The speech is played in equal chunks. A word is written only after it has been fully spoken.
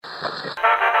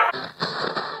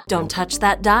Don't touch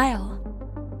that dial.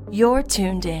 You're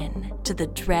tuned in to the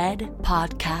Dread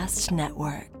Podcast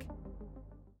Network.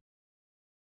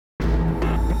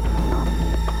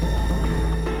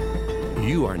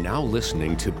 You are now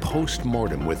listening to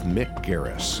Postmortem with Mick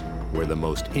Garris, where the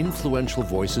most influential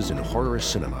voices in horror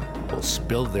cinema will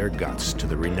spill their guts to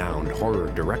the renowned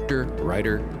horror director,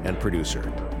 writer, and producer.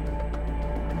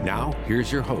 Now,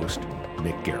 here's your host,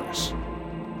 Mick Garris.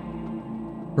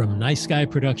 From Nice Guy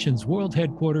Productions World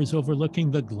Headquarters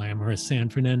overlooking the glamorous San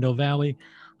Fernando Valley,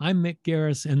 I'm Mick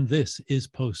Garris, and this is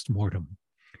Postmortem.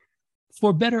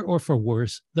 For better or for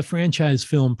worse, the franchise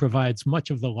film provides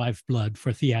much of the lifeblood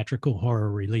for theatrical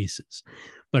horror releases.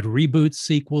 But reboots,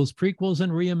 sequels, prequels,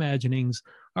 and reimaginings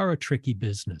are a tricky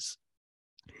business.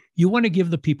 You want to give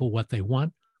the people what they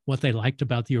want, what they liked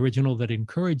about the original that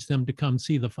encouraged them to come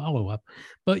see the follow-up,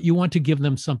 but you want to give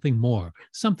them something more,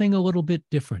 something a little bit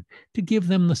different, to give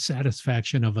them the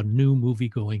satisfaction of a new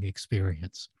movie-going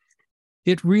experience.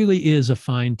 It really is a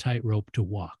fine tightrope to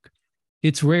walk.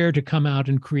 It's rare to come out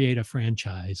and create a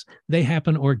franchise. They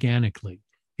happen organically.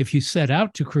 If you set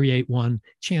out to create one,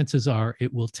 chances are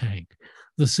it will tank.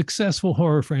 The successful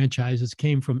horror franchises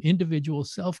came from individual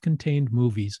self-contained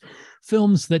movies,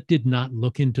 films that did not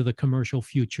look into the commercial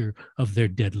future of their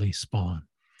deadly spawn.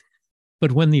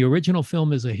 But when the original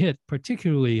film is a hit,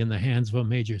 particularly in the hands of a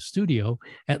major studio,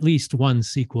 at least one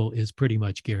sequel is pretty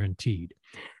much guaranteed.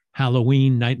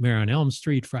 Halloween, Nightmare on Elm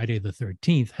Street, Friday the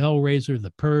 13th, Hellraiser,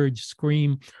 The Purge,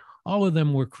 Scream, all of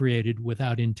them were created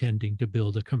without intending to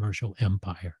build a commercial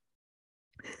empire.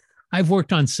 I've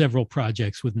worked on several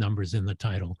projects with numbers in the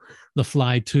title: The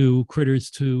Fly 2,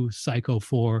 Critters 2, Psycho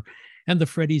 4, and the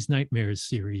Freddy's Nightmares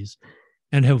series,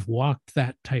 and have walked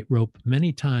that tightrope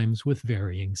many times with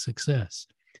varying success.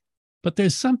 But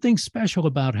there's something special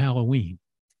about Halloween.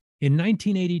 In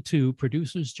 1982,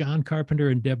 producers John Carpenter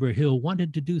and Deborah Hill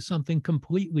wanted to do something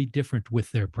completely different with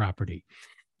their property.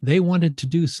 They wanted to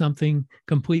do something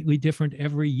completely different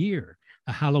every year,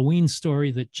 a Halloween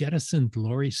story that jettisoned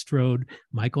Laurie Strode,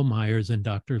 Michael Myers, and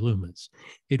Dr. Loomis.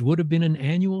 It would have been an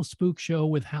annual spook show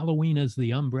with Halloween as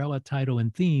the umbrella title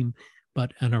and theme,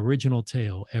 but an original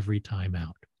tale every time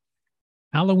out.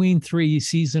 Halloween 3: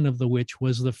 Season of the Witch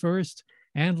was the first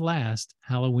and last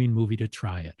Halloween movie to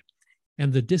try it.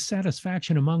 And the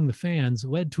dissatisfaction among the fans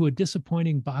led to a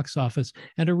disappointing box office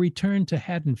and a return to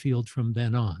Haddonfield from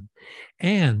then on,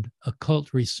 and a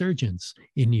cult resurgence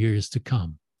in years to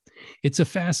come. It's a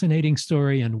fascinating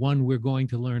story and one we're going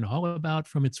to learn all about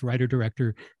from its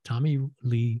writer-director, Tommy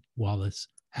Lee Wallace,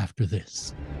 after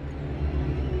this.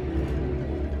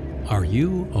 Are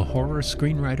you a horror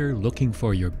screenwriter looking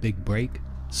for your big break?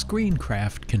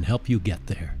 Screencraft can help you get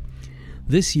there.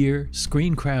 This year,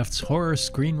 Screencraft's horror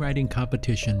screenwriting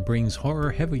competition brings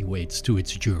horror heavyweights to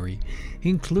its jury,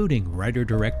 including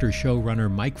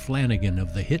writer-director-showrunner Mike Flanagan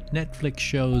of the hit Netflix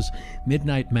shows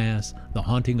Midnight Mass, The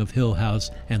Haunting of Hill House,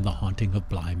 and The Haunting of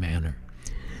Bly Manor.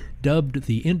 Dubbed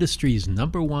the industry's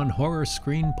 #1 horror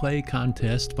screenplay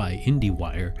contest by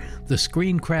IndieWire, the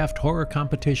Screencraft Horror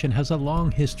Competition has a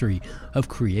long history of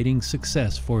creating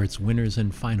success for its winners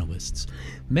and finalists,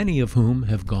 many of whom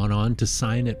have gone on to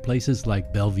sign at places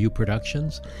like Bellevue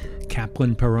Productions,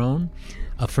 Kaplan Perron,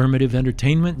 Affirmative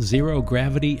Entertainment, Zero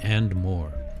Gravity, and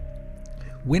more.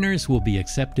 Winners will be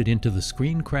accepted into the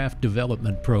Screencraft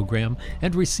Development Program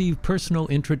and receive personal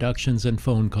introductions and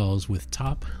phone calls with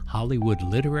top Hollywood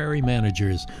literary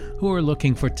managers who are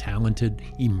looking for talented,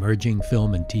 emerging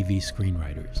film and TV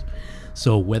screenwriters.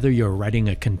 So whether you're writing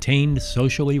a contained,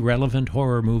 socially relevant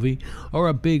horror movie or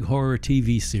a big horror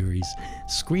TV series,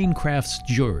 Screencraft's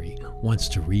jury wants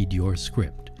to read your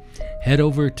script. Head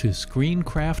over to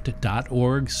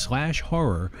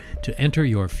screencraft.org/horror to enter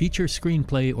your feature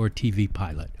screenplay or TV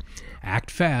pilot. Act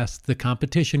fast, the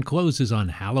competition closes on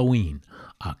Halloween,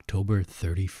 October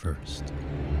 31st.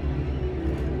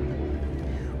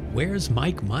 Where's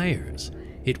Mike Myers?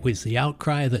 It was the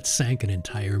outcry that sank an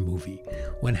entire movie.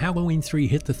 When Halloween 3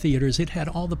 hit the theaters, it had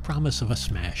all the promise of a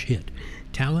smash hit.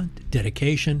 Talent,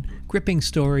 dedication, gripping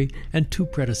story, and 2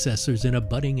 predecessors in a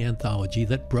budding anthology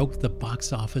that broke the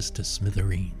box office to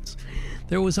smithereens.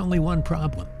 There was only one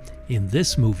problem. In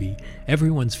this movie,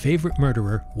 everyone's favorite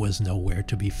murderer was nowhere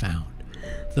to be found.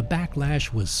 The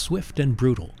backlash was swift and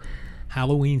brutal.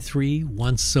 Halloween 3,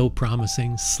 once so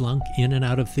promising, slunk in and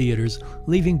out of theaters,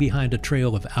 leaving behind a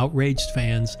trail of outraged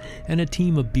fans and a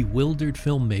team of bewildered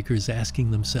filmmakers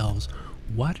asking themselves,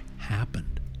 what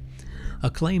happened?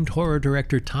 Acclaimed horror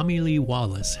director Tommy Lee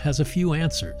Wallace has a few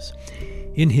answers.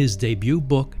 In his debut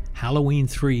book, Halloween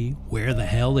 3, Where the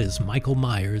Hell is Michael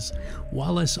Myers,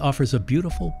 Wallace offers a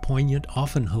beautiful, poignant,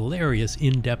 often hilarious,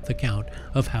 in-depth account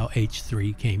of how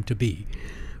H3 came to be,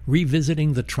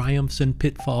 revisiting the triumphs and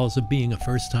pitfalls of being a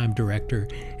first-time director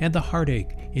and the heartache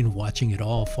in watching it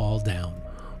all fall down,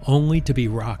 only to be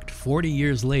rocked 40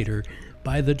 years later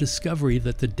by the discovery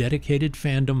that the dedicated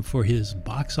fandom for his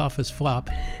box office flop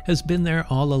has been there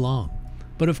all along.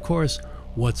 But of course,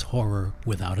 what's horror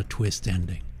without a twist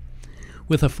ending?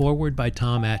 With a foreword by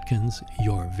Tom Atkins,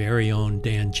 your very own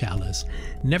Dan Chalice,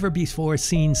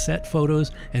 never-before-seen set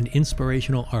photos, and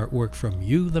inspirational artwork from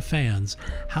you, the fans,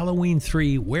 Halloween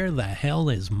 3, Where the Hell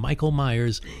is Michael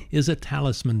Myers, is a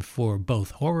talisman for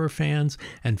both horror fans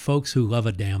and folks who love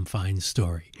a damn fine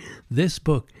story. This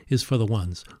book is for the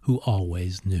ones who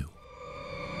always knew.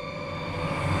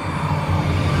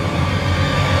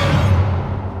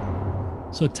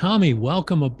 So, Tommy,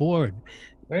 welcome aboard.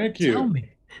 Thank you.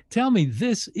 Tell me,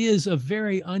 this is a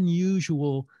very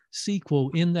unusual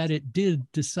sequel in that it did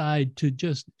decide to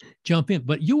just jump in.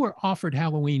 But you were offered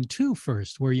Halloween 2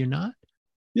 first, were you not?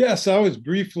 Yes, I was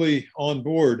briefly on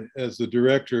board as the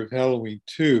director of Halloween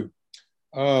 2.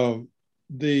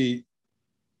 The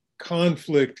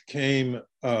conflict came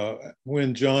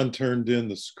when John turned in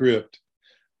the script.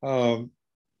 I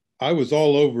was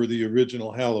all over the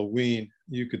original Halloween.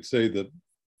 You could say the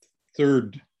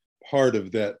third part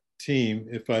of that team,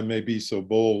 if I may be so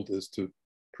bold as to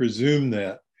presume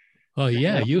that. Oh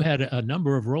yeah, you had a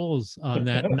number of roles on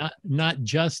that, not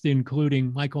just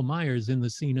including Michael Myers in the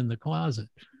scene in the closet.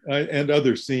 And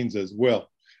other scenes as well.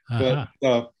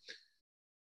 Uh-huh.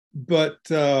 But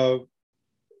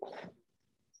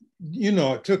you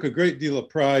know, I took a great deal of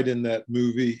pride in that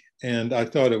movie, and I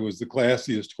thought it was the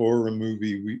classiest horror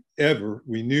movie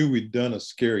we knew we'd done a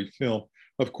scary film.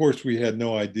 Of course, we had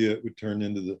no idea it would turn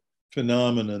into the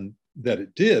phenomenon that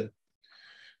it did,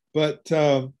 but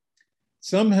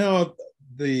somehow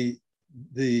the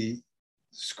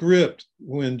script,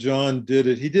 when John did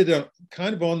it, he did it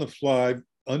kind of on the fly,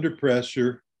 under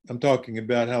pressure. I'm talking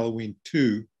about Halloween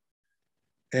 2,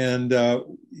 and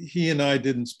he and I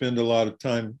didn't spend a lot of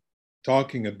time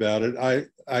talking about it.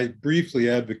 I briefly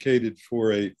advocated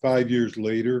for a 5 years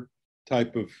later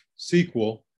type of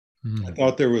sequel. I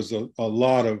thought there was a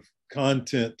lot of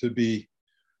content to be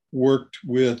worked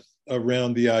with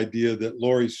around the idea that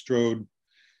Laurie Strode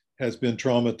has been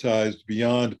traumatized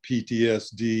beyond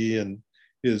PTSD and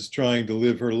is trying to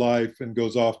live her life and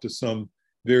goes off to some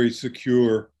very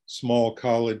secure small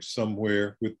college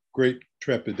somewhere with great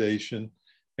trepidation.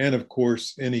 And of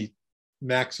course, any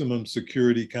maximum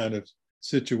security kind of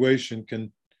situation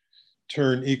can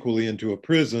turn equally into a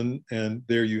prison. And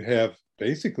there you have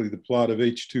basically the plot of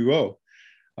H2O.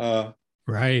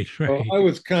 Right. Well, I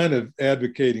was kind of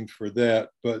advocating for that,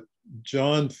 but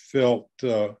John felt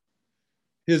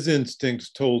his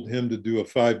instincts told him to do a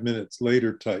 5 minutes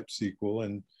later type sequel.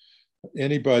 And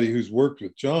anybody who's worked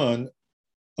with John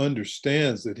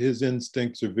understands that his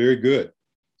instincts are very good.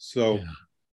 So yeah.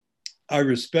 I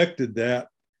respected that.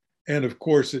 And of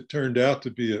course, it turned out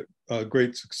to be a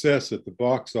great success at the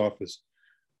box office.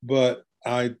 But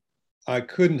I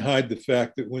couldn't hide the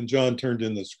fact that when John turned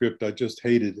in the script, I just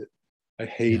hated it. I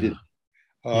hated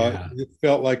it. It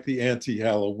felt like the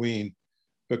anti-Halloween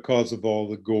because of all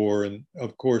the gore. And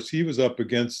of course, he was up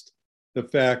against the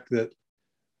fact that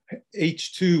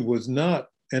H2 was not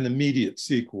an immediate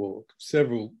sequel.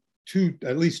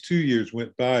 At least 2 years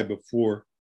went by before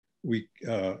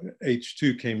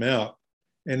H2 came out.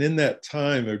 And in that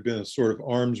time, there'd been a sort of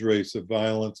arms race of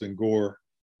violence and gore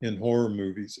in horror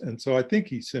movies. And so I think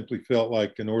he simply felt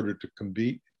like in order to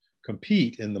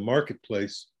compete in the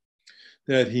marketplace,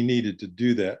 that he needed to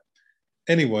do that.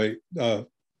 Anyway,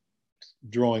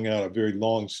 drawing out a very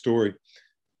long story,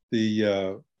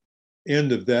 the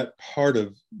end of that part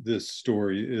of this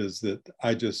story is that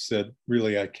I just said,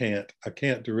 really, I can't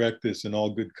direct this in all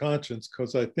good conscience,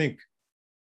 because I think,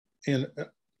 and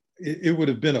it would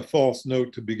have been a false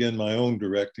note to begin my own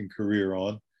directing career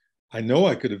on. I know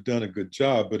I could have done a good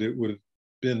job, but it would have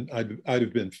been, I'd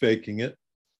have been faking it.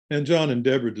 And John and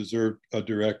Deborah deserved a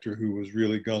director who was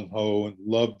really gung-ho and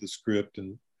loved the script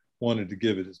and wanted to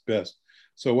give it his best.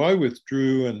 So I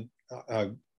withdrew, and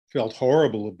I felt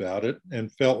horrible about it, and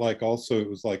felt like also it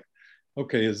was like,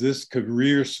 okay, is this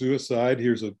career suicide?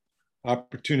 Here's an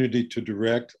opportunity to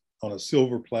direct on a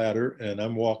silver platter, and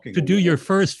I'm walking to do your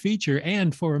first feature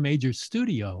and for a major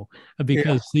studio,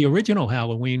 because the original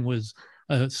Halloween was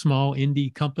a small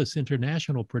indie Compass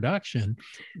International production,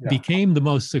 became the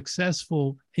most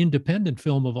successful independent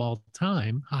film of all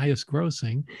time, highest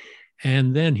grossing.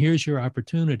 And then here's your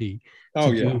opportunity.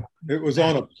 It was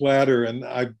on a platter, and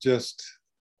I just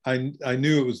I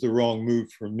knew it was the wrong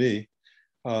move for me.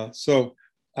 So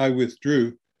I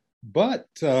withdrew. But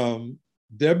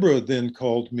Deborah then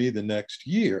called me the next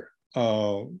year.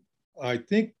 I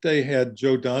think they had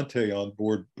Joe Dante on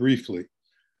board briefly.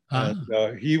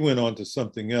 And he went on to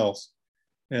something else.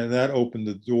 And that opened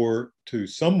the door to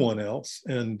someone else.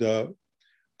 And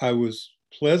I was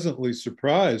pleasantly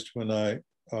surprised when I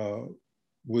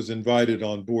was invited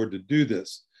on board to do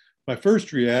this. My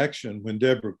first reaction when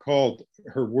Deborah called,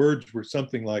 her words were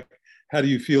something like, "How do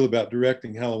you feel about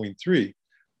directing Halloween 3?"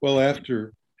 Well,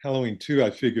 after Halloween 2, I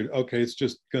figured, okay, it's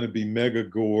just going to be mega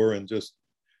gore and just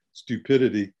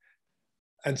stupidity.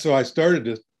 And so I started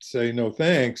to say no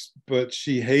thanks, but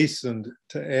she hastened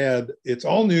to add, it's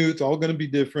all new, it's all going to be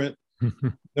different,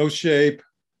 no shape,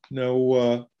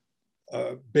 no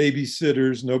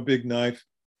babysitters, no big knife,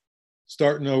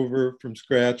 starting over from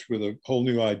scratch with a whole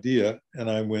new idea. And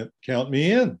I went, count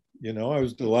me in. I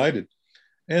was delighted.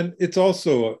 And it's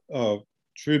also a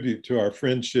tribute to our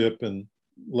friendship and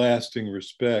lasting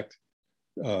respect.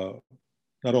 Not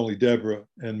only Deborah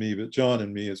and me, but John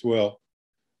and me as well.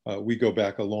 We go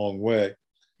back a long way.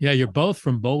 Yeah, you're both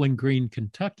from Bowling Green,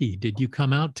 Kentucky. Did you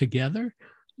come out together?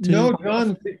 No,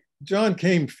 John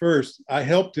came first. I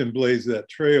helped him blaze that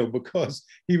trail because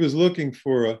he was looking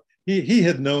for he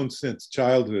had known since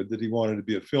childhood that he wanted to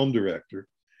be a film director,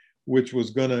 which was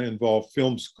going to involve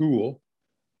film school.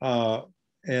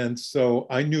 And so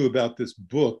I knew about this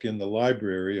book in the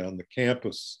library on the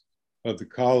campus of the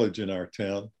college in our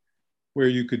town, where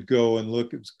you could go and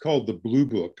look. It's called the Blue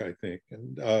Book, I think,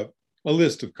 and a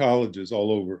list of colleges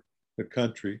all over the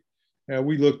country. And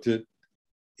we looked at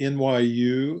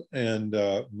NYU and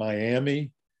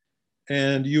Miami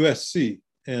and USC.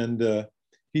 And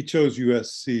he chose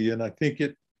USC, and I think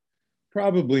it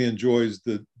probably enjoys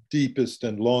the deepest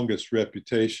and longest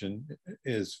reputation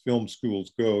as film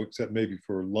schools go, except maybe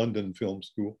for London Film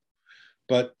School.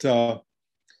 But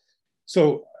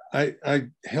so I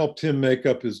helped him make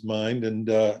up his mind, and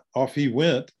off he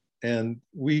went. And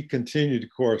we continued to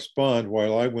correspond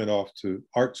while I went off to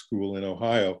art school in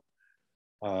Ohio.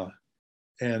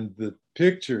 And the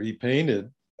picture he painted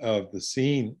of the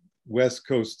scene, West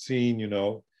Coast scene,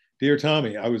 Dear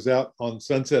Tommy, I was out on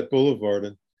Sunset Boulevard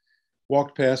and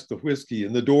walked past the whiskey,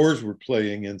 and the Doors were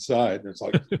playing inside. And it's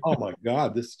like, oh my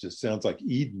God, this just sounds like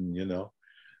Eden,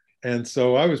 And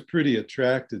so I was pretty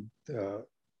attracted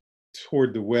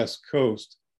toward the West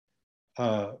Coast.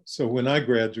 So when I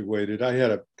graduated, I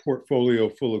had a portfolio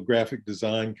full of graphic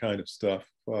design kind of stuff.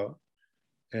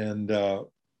 And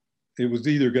it was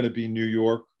either going to be New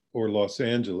York or Los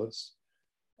Angeles.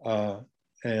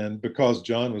 And because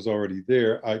John was already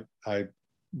there, I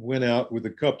went out with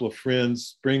a couple of friends,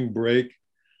 spring break,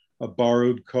 a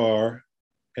borrowed car,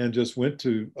 and just went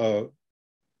to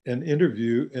an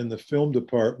interview in the film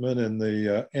department, and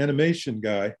the animation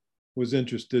guy was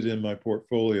interested in my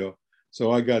portfolio.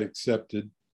 So I got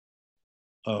accepted.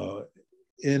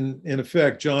 In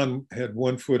effect, John had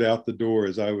one foot out the door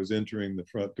as I was entering the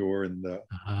front door. And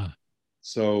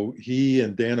so he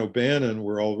and Dan O'Bannon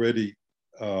were already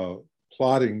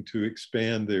plotting to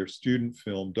expand their student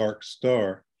film, Dark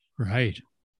Star,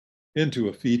 into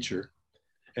a feature.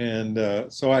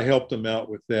 And so I helped them out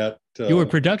with that. You were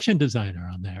production designer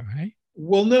on that, right?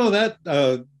 Well, no,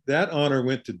 that honor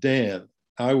went to Dan.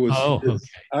 I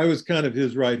was kind of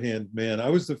his right-hand man. I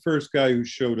was the first guy who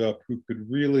showed up who could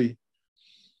really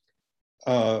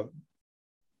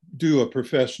do a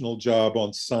professional job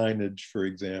on signage, for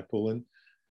example, and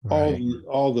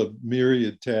all the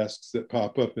myriad tasks that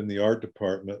pop up in the art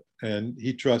department. And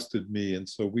he trusted me, and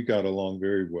so we got along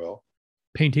very well.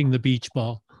 Painting the beach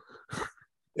ball.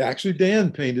 Actually,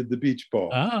 Dan painted the beach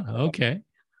ball. Okay.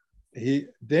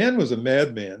 Dan was a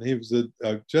madman. He was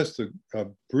just a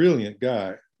brilliant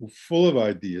guy, full of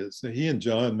ideas. He and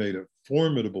John made a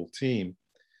formidable team.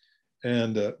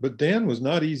 But Dan was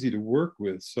not easy to work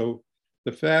with. So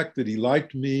the fact that he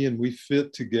liked me and we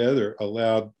fit together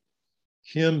allowed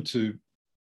him to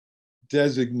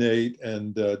designate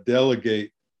and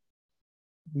delegate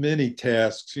many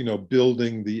tasks,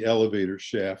 building the elevator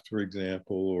shaft, for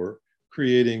example, or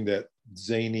creating that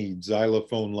zany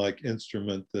xylophone-like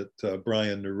instrument that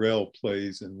Brian Norell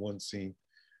plays in one scene.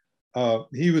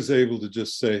 He was able to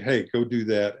just say, hey, go do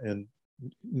that, and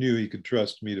knew he could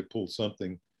trust me to pull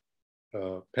something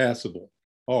passable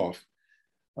off.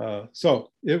 So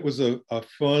it was a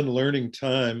fun learning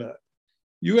time.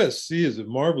 USC is a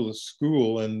marvelous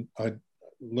school, and I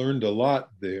learned a lot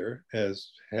there, as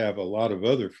have a lot of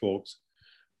other folks.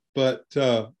 But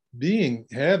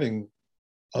having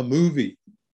a movie,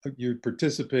 you're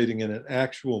participating in an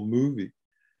actual movie,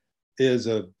 is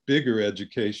a bigger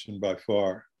education by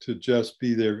far. to just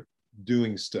be there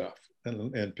doing stuff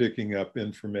and picking up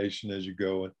information as you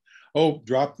go. And, oh,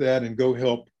 drop that and go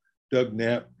help Doug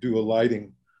Knapp do a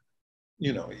lighting.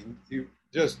 You know, you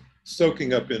just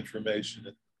soaking up information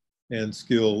and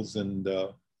skills and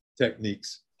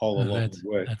techniques all along the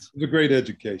way. It's a great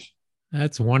education.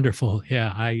 That's wonderful.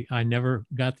 Yeah, I never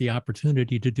got the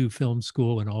opportunity to do film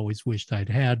school and always wished I'd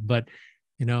had, but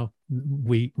you know,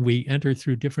 we enter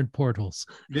through different portals.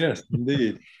 Yes,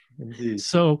 indeed. Indeed.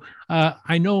 So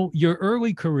I know your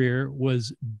early career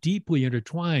was deeply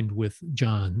intertwined with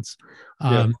John's,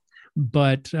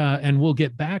 but and we'll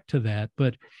get back to that.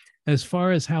 But as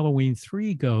far as Halloween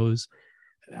 3 goes,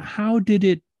 how did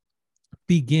it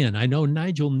begin? I know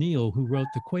Nigel Neal, who wrote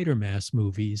the Quatermass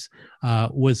movies,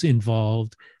 was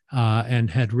involved and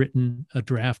had written a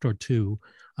draft or two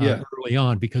early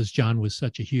on because John was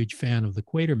such a huge fan of the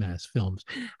Quatermass films.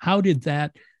 How did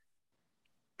that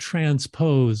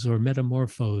transpose or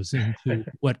metamorphose into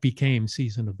what became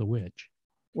Season of the Witch?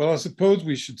 Well, I suppose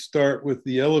we should start with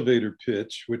the elevator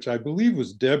pitch, which I believe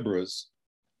was Deborah's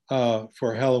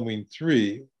for Halloween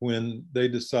 3, when they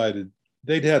decided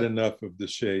they'd had enough of the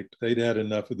shape, they'd had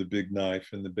enough of the big knife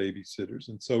and the babysitters.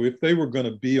 And so if they were going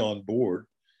to be on board,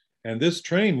 and this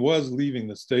train was leaving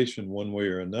the station one way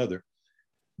or another,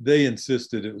 they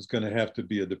insisted it was going to have to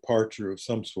be a departure of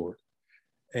some sort.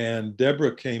 And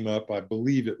Deborah came up, I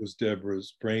believe it was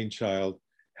Deborah's brainchild,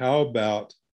 how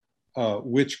about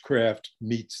witchcraft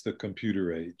meets the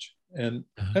computer age? And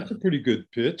that's a pretty good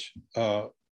pitch.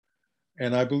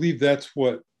 And I believe that's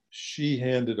what she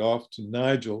handed off to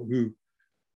Nigel, who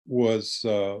was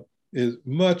is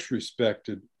much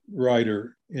respected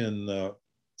writer in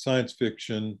science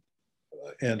fiction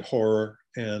and horror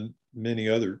and many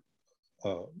other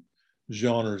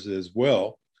genres as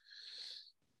well.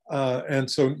 And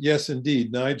so, yes,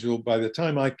 indeed, Nigel, by the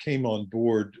time I came on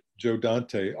board, Joe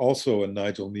Dante, also a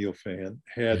Nigel Neal fan,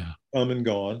 had come and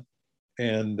gone.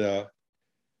 And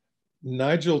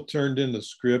Nigel turned in the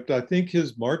script. I think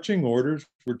his marching orders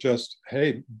were just,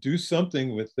 hey, do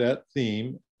something with that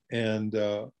theme. And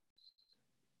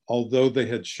although they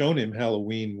had shown him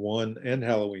Halloween 1 and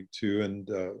Halloween 2, and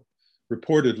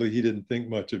reportedly he didn't think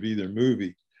much of either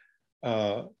movie,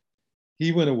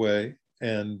 he went away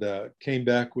and came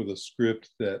back with a script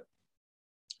that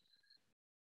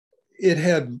it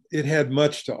had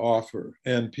much to offer.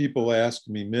 And people asked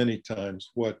me many times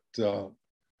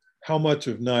how much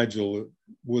of Nigel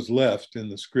was left in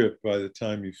the script by the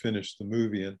time you finished the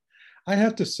movie. And I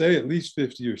have to say at least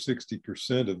 50 or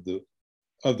 60%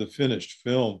 of the finished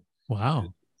film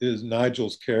is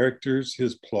Nigel's characters,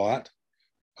 his plot.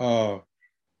 The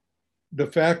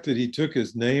fact that he took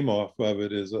his name off of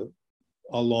it is a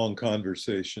long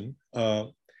conversation.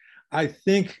 I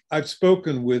think I've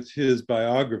spoken with his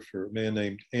biographer, a man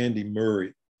named Andy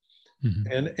Murray.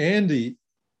 Mm-hmm. And Andy,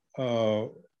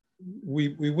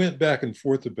 we went back and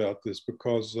forth about this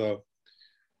because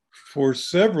for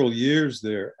several years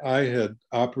there, I had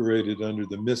operated under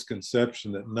the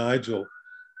misconception that Nigel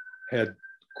had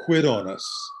quit on us,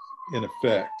 in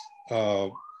effect.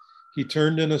 He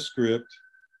turned in a script.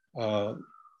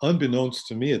 Unbeknownst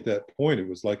to me at that point, it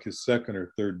was like his second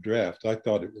or third draft. I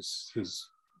thought it was his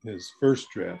first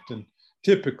draft. And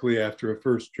typically after a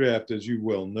first draft, as you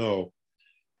well know,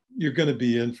 you're going to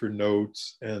be in for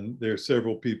notes, and there are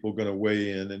several people going to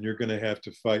weigh in, and you're going to have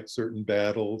to fight certain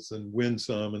battles and win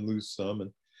some and lose some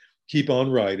and keep on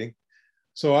writing.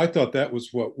 So I thought that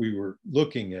was what we were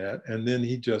looking at. And then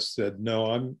he just said,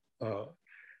 no,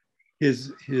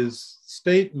 his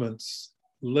statements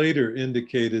later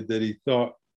indicated that he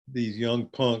thought these young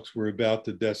punks were about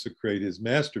to desecrate his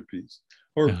masterpiece,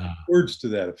 or words to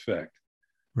that effect.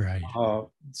 Right.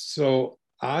 So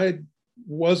I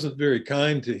wasn't very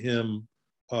kind to him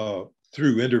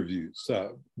through interviews.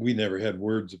 We never had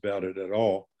words about it at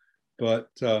all. But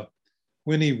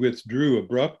when he withdrew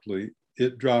abruptly,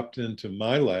 it dropped into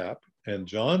my lap and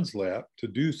John's lap to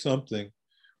do something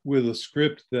with a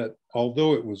script that,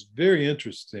 although it was very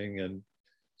interesting and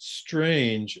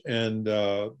strange, and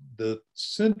the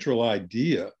central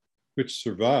idea, which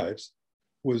survives,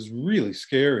 was really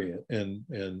scary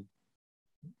and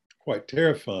quite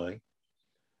terrifying.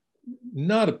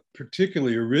 Not a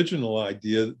particularly original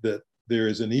idea that there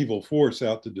is an evil force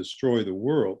out to destroy the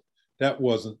world. That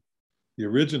wasn't the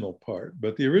original part,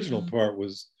 but the original part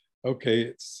was, okay,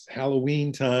 it's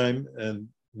Halloween time and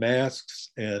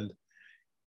masks, and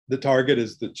the target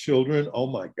is the children. Oh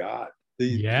my God.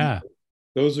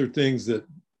 Those are things that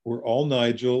were all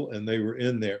Nigel, and they were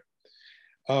in there.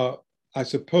 I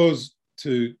suppose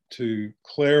to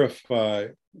clarify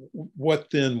what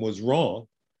then was wrong,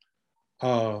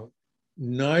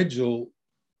 Nigel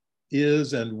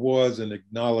is and was an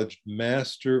acknowledged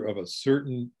master of a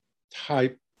certain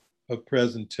type of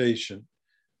presentation.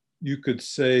 You could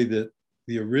say that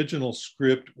the original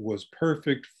script was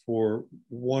perfect for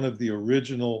one of the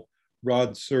original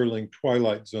Rod Serling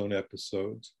Twilight Zone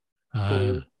episodes,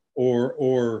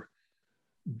 or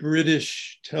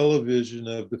British television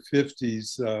of the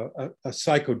 50s, a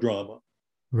psychodrama.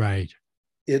 Right.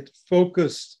 It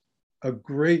focused a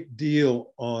great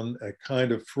deal on a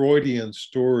kind of Freudian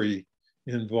story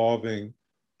involving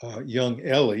young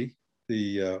Ellie,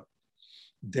 the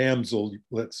damsel,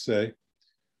 let's say,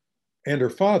 and her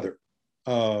father.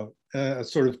 A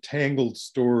sort of tangled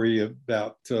story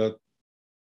about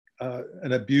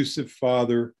an abusive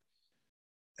father,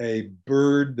 a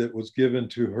bird that was given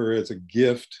to her as a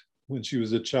gift when she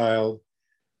was a child,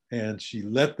 and she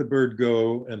let the bird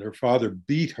go, and her father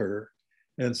beat her.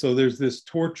 And so there's this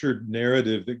tortured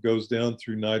narrative that goes down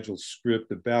through Nigel's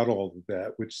script about all of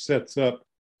that, which sets up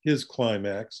his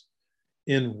climax,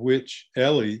 in which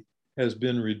Ellie has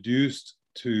been reduced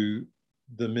to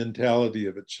the mentality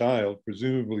of a child,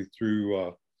 presumably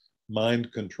through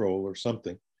mind control or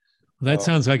something. That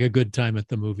sounds like a good time at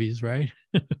the movies, right?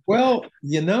 Well,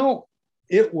 you know,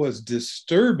 it was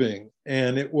disturbing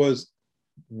and it was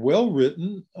well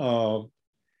written.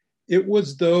 It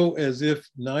was, though, as if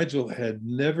Nigel had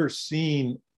never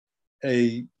seen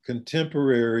a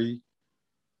contemporary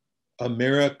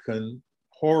American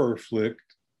horror flick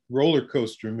roller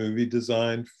coaster movie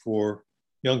designed for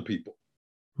young people.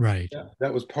 Right. Yeah,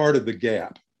 that was part of the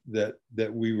gap that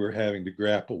we were having to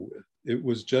grapple with. It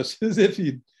was just as if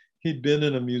he'd been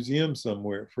in a museum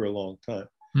somewhere for a long time.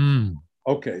 Mm.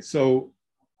 Okay, so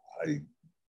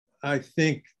I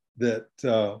think that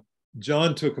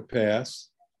John took a pass,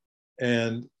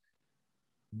 and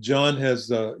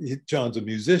John's a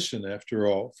musician after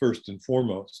all, first and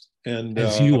foremost, and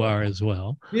as you are as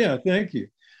well. Yeah, thank you.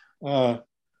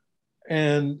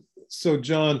 And so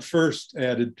John first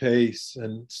added pace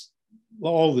and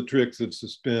all the tricks of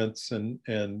suspense and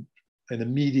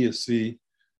immediacy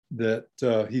that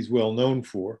he's well known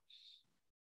for.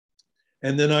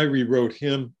 And then I rewrote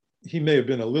him. He may have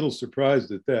been a little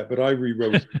surprised at that, but I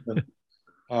rewrote him.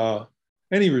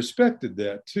 And he respected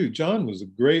that too. John was a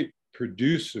great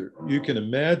producer. You can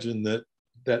imagine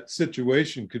that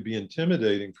situation could be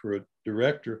intimidating for a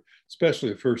director,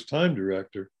 especially a first-time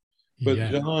director. But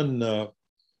yeah.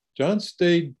 John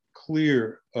stayed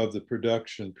clear of the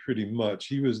production pretty much.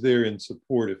 He was there in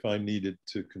support if I needed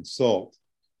to consult.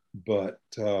 But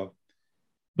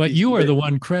you are the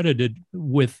one credited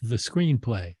with the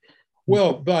screenplay.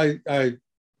 Well,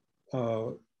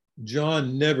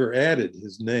 John never added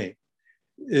his name.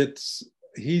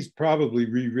 He's probably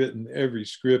rewritten every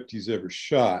script he's ever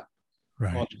shot,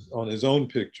 right, on his own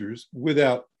pictures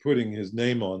without putting his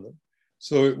name on them.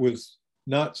 So it was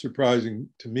not surprising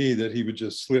to me that he would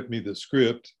just slip me the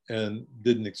script and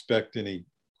didn't expect any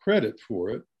credit for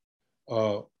it,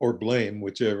 or blame,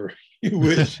 whichever you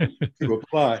wish to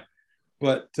apply.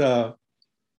 But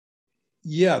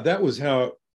yeah, that was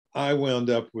how I wound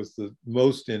up with the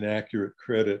most inaccurate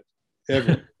credit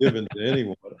ever given to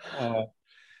anyone.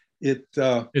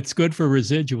 It's good for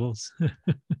residuals.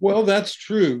 Well, that's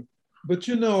true. But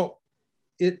you know,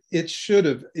 it should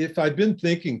have, if I'd been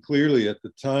thinking clearly at the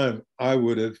time, I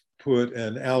would have put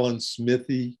an Alan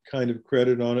Smithy kind of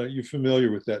credit on it. You're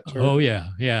familiar with that term? Oh, yeah.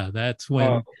 Yeah. That's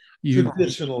when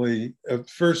traditionally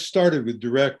first started with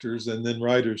directors, and then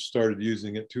writers started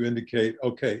using it to indicate,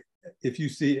 okay, if you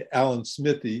see Alan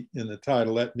Smithy in the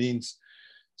title, that means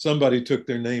somebody took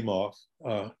their name off.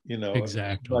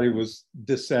 Exactly. Somebody was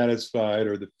dissatisfied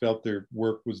or they felt their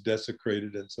work was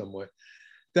desecrated in some way.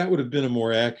 That would have been a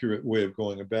more accurate way of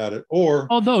going about it. Or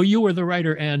although you were the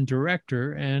writer and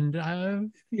director, and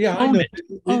own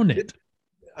it.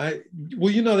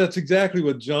 Well, you know, that's exactly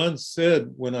what John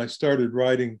said when I started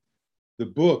writing the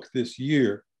book this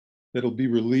year that'll be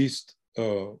released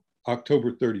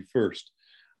October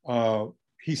 31st.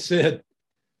 He said,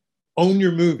 own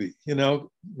your movie,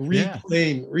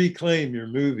 reclaim your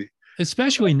movie.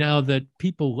 Especially now that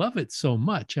people love it so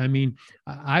much. I mean,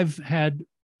 I've had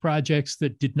projects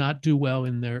that did not do well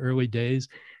in their early days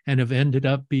and have ended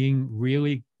up being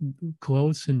really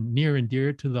close and near and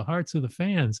dear to the hearts of the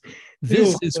fans.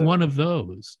 This is one of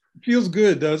those. Feels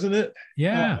good, doesn't it?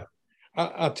 Yeah.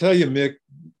 I'll tell you, Mick,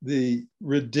 the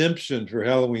redemption for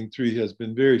Halloween 3 has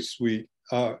been very sweet.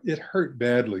 It hurt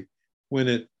badly when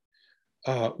it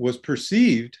was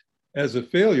perceived as a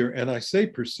failure. And I say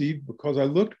perceived because I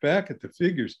looked back at the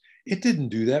figures. It didn't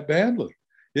do that badly.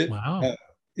 Wow.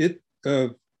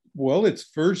 Its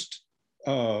first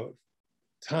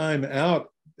time out,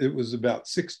 it was about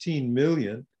 16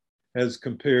 million. as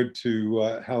compared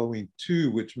to Halloween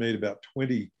 2, which made about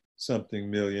 20 something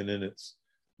million in its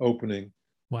opening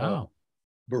Wow.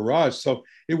 barrage. So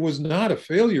it was not a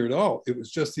failure at all. It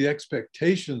was just the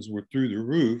expectations were through the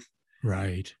roof.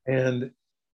 Right. And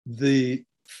the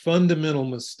fundamental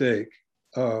mistake,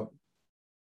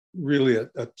 really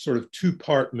a sort of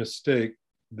two-part mistake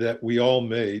that we all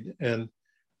made, and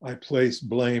I place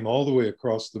blame all the way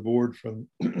across the board from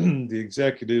the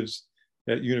executives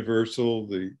at Universal,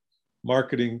 the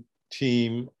marketing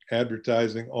team,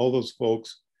 advertising, all those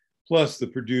folks, plus the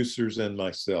producers and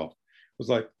myself. It was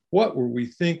like, what were we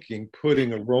thinking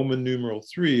putting a Roman numeral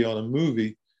 3 on a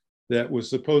movie that was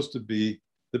supposed to be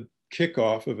the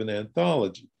kickoff of an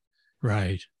anthology?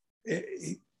 Right.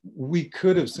 We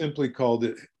could have simply called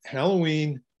it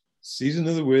Halloween, Season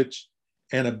of the Witch,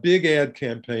 and a big ad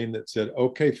campaign that said,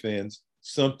 okay, fans,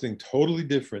 something totally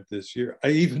different this year. I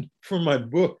even, for my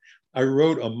book, I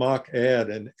wrote a mock ad,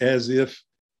 an as if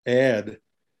ad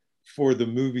for the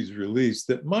movie's release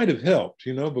that might have helped,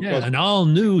 because Yeah, an all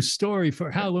new story for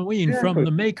Halloween exactly. from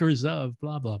the makers of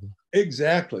blah, blah, blah.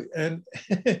 Exactly. And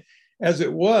as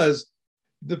it was,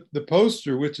 the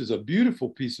poster, which is a beautiful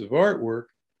piece of artwork,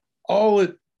 all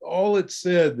it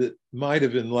said that might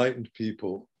have enlightened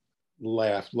people,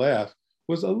 laugh,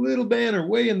 was a little banner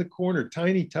way in the corner,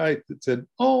 tiny type that said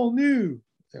all new,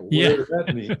 whatever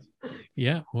that means.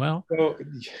 Yeah, well. So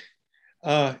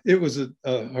it was a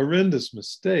horrendous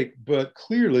mistake, but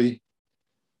clearly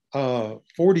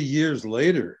 40 years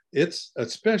later, it's,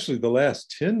 especially the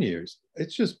last 10 years,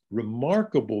 it's just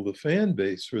remarkable, the fan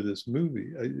base for this movie.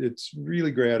 It's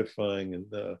really gratifying.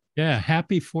 And yeah,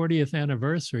 happy 40th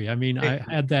anniversary. I mean, I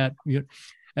had that,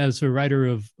 as a writer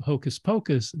of Hocus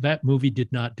Pocus, that movie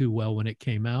did not do well when it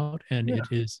came out, and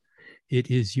it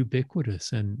is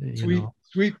ubiquitous, and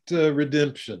sweet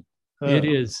redemption. It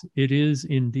is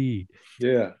indeed.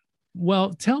 Yeah.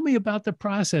 Well, tell me about the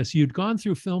process. You'd gone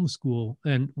through film school,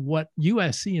 and what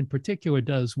USC in particular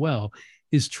does well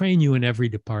is train you in every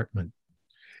department.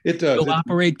 It does. You'll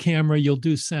operate camera, you'll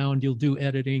do sound, you'll do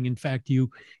editing. In fact, you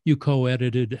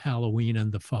co-edited Halloween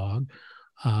and The Fog.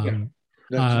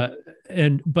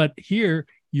 But here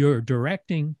you're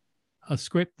directing a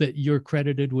script that you're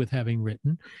credited with having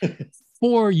written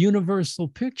for Universal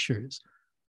Pictures.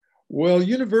 Well,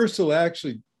 Universal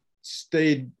actually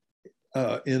stayed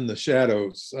in the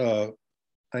shadows.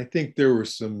 I think there were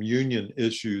some union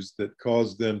issues that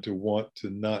caused them to want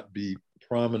to not be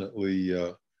prominently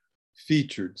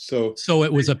featured. So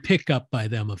it was a pickup by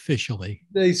them officially.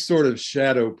 They sort of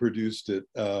shadow produced it.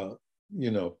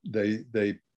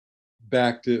 They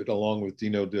backed it along with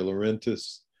Dino De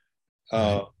Laurentiis.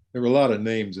 Right. There were a lot of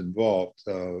names involved,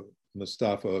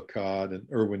 Mustafa Akkad and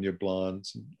Irwin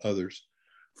Yablans and others.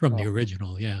 From the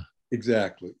original, yeah.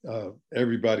 Exactly.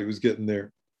 Everybody was getting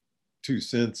their 2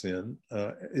 cents in.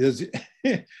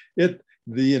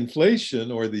 The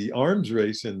inflation or the arms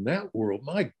race in that world,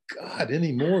 my God,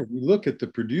 anymore. We look at the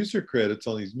producer credits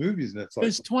on these movies and it's like,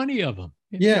 there's 20 of them.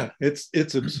 Yeah, it's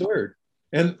absurd.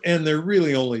 And there are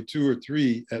really only 2 or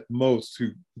 3 at most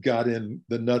who got in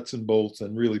the nuts and bolts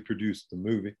and really produced the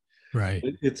movie. Right.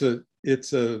 It's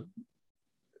a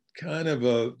kind of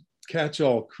a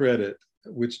catch-all credit,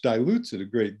 which dilutes it a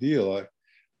great deal.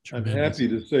 I'm happy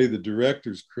to say the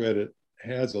director's credit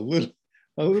has a little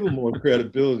more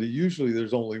credibility. Usually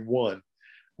there's only 1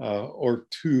 or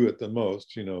 2 at the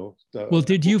most, Well,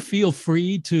 did you feel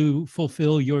free to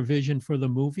fulfill your vision for the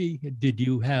movie? Did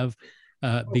you have,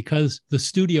 because the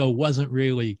studio wasn't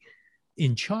really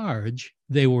in charge,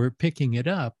 they were picking it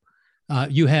up.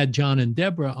 You had John and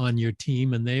Deborah on your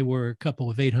team, and they were a couple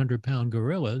of 800-pound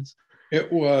gorillas.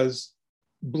 It was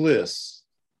bliss,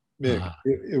 Mick.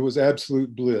 It was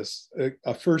absolute bliss.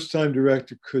 A first-time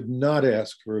director could not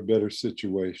ask for a better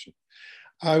situation.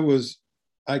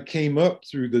 I came up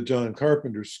through the John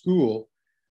Carpenter School,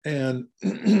 and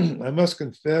I must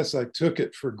confess I took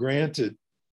it for granted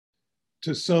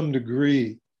to some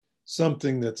degree,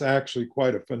 something that's actually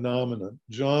quite a phenomenon.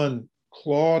 John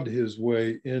clawed his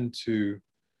way into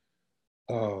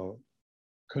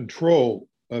control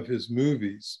of his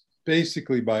movies,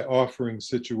 basically by offering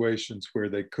situations where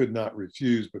they could not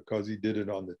refuse because he did it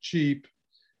on the cheap.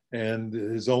 And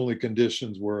his only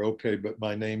conditions were, okay, but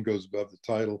my name goes above the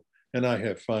title and I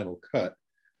have final cut.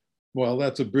 Well,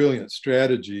 that's a brilliant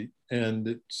strategy and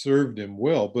it served him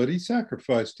well, but he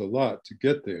sacrificed a lot to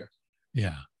get there.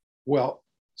 Yeah. Well,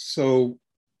 so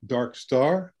Dark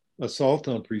Star, Assault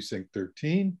on Precinct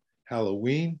 13,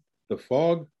 Halloween, The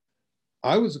Fog.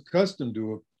 I was accustomed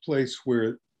to a place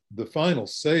where the final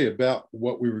say about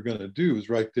what we were going to do was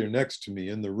right there next to me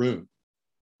in the room.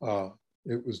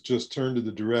 It was just turn to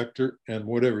the director and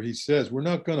whatever he says. We're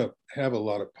not going to have a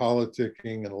lot of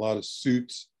politicking and a lot of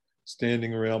suits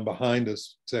standing around behind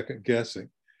us second guessing.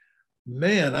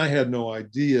 Man, I had no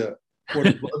idea what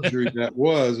a luxury that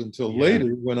was until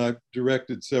later when I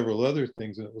directed several other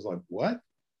things. And it was like, what?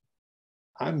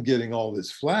 I'm getting all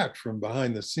this flack from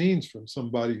behind the scenes from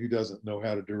somebody who doesn't know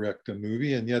how to direct a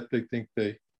movie, and yet they think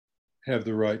they have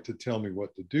the right to tell me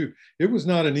what to do. It was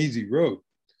not an easy road.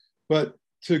 But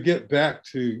to get back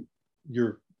to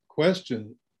your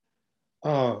question,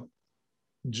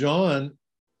 John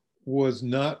was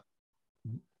not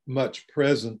much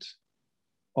present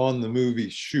on the movie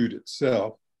shoot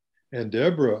itself, and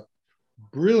Deborah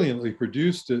brilliantly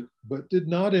produced it, but did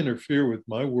not interfere with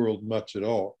my world much at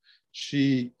all.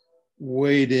 She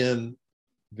weighed in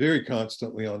very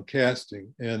constantly on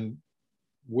casting, and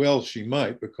well, she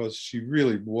might, because she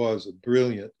really was a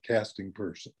brilliant casting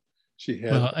person. She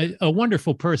had a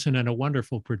wonderful person and a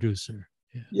wonderful producer.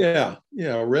 Yeah,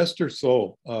 rest her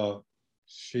soul.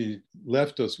 She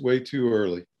left us way too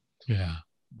early. Yeah.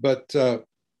 But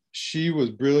she was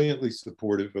brilliantly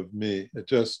supportive of me. It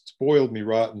just spoiled me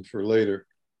rotten for later.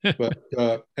 But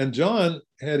and John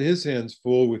had his hands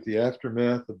full with the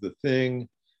aftermath of The Thing.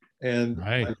 And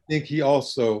I think he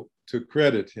also, to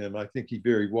credit him, I think he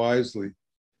very wisely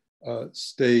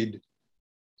stayed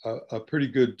a pretty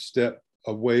good step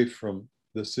away from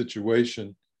the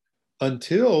situation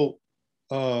until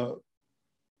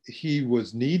he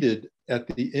was needed at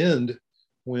the end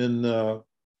when the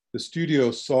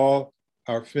studio saw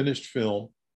our finished film,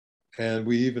 and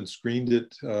we even screened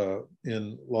it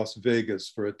in Las Vegas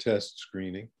for a test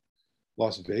screening.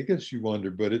 Las Vegas, you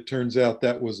wonder, but it turns out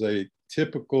that was a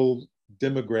typical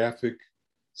demographic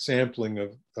sampling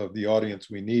of the audience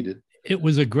we needed. It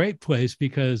was a great place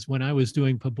because when I was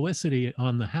doing publicity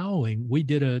on The Howling, we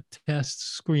did a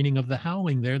test screening of The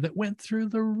Howling there that went through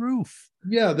the roof.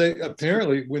 Yeah, they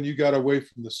apparently, when you got away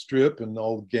from the Strip and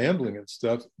all the gambling and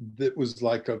stuff, it was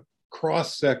like a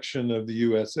cross section of the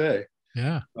USA.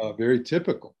 Yeah. Very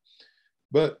typical.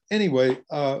 But anyway,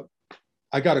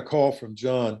 I got a call from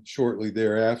John shortly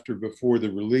thereafter before the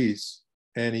release,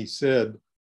 and he said,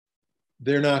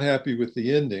 they're not happy with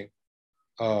the ending.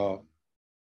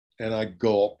 And I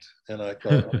gulped and I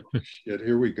thought, oh, shit,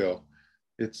 here we go.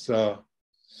 It's now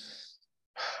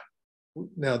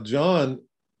John,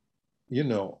 you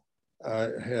know, I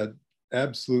had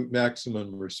absolute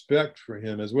maximum respect for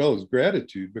him as well as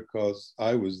gratitude, because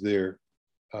I was there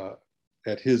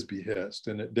at his behest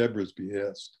and at Deborah's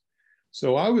behest.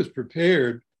 So I was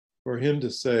prepared for him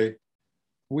to say,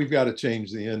 we've got to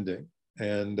change the ending.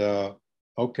 And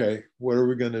okay, what are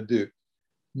we going to do?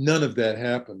 None of that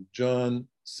happened. John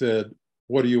said,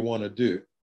 what do you want to do?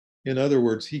 In other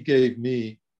words, he gave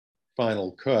me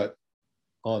final cut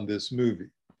on this movie.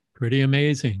 Pretty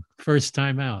amazing. First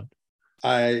time out.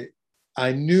 I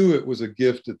knew it was a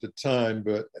gift at the time,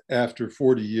 but after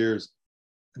 40 years,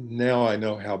 now I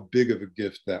know how big of a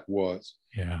gift that was.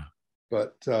 Yeah.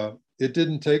 But it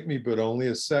didn't take me but only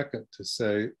a second to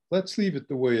say, let's leave it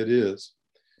the way it is.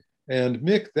 And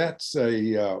Mick, that's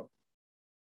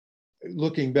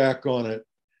looking back on it,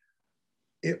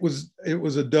 it was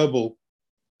a double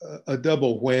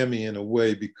whammy in a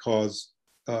way, because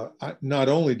not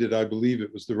only did I believe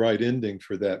it was the right ending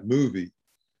for that movie,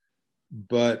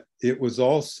 but it was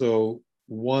also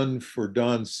one for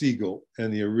Don Siegel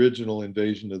and the original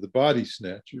Invasion of the Body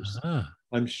Snatchers. Uh-huh.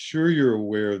 I'm sure you're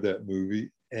aware of that movie,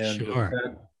 and sure.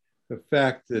 the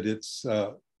fact that it's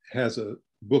has a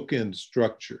bookend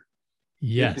structure.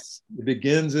 Yes. It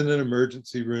begins in an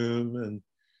emergency room, and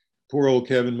poor old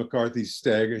Kevin McCarthy's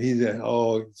staggered. He's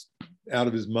out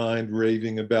of his mind,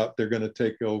 raving about they're going to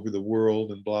take over the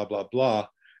world and blah, blah, blah.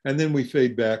 And then we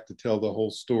fade back to tell the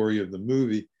whole story of the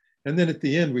movie. And then at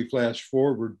the end, we flash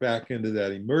forward back into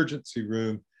that emergency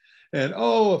room, and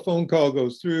a phone call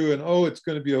goes through, and it's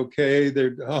going to be okay.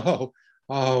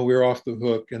 We're off the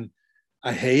hook. And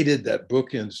I hated that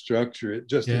bookend structure. It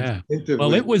just instinctively.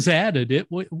 Well, it was added. It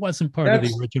wasn't part of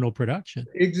the original production.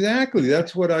 Exactly.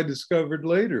 That's what I discovered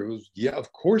later. It was,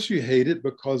 of course you hate it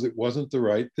because it wasn't the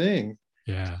right thing.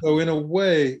 Yeah. So in a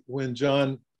way, when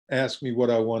John asked me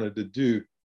what I wanted to do,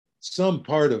 some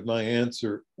part of my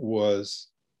answer was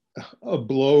a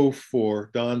blow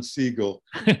for Don Siegel,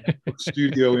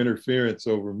 studio interference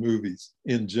over movies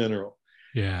in general.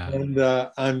 Yeah. And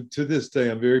I'm to this day,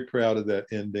 I'm very proud of that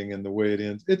ending and the way it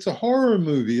ends. It's a horror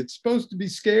movie. It's supposed to be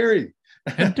scary.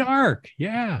 And dark.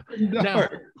 Yeah.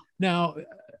 Dark. Now,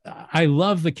 I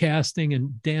love the casting,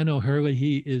 and Dan O'Hurley,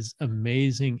 he is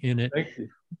amazing in it. Thank you.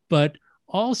 But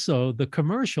also the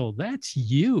commercial, that's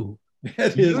you.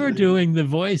 That is, You're doing the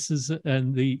voices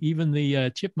and even the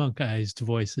chipmunkized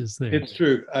voices there. it's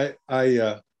true.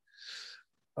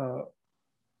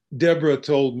 Deborah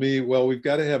told me, well, we've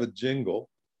got to have a jingle,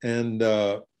 and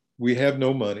we have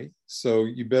no money. So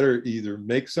you better either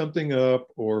make something up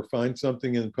or find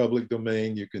something in public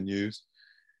domain you can use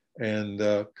and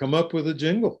come up with a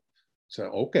jingle. So,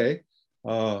 okay.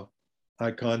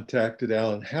 I contacted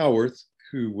Alan Howarth,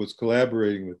 who was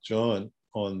collaborating with John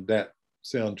on that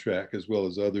soundtrack as well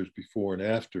as others before and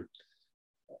after,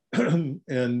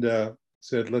 and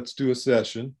said, let's do a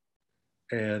session.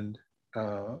 And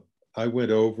I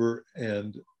went over,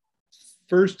 and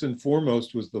first and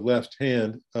foremost was the left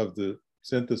hand of the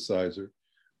synthesizer.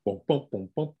 Boom, boom, boom,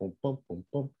 boom, boom, boom, boom,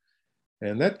 boom.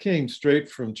 And that came straight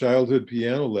from childhood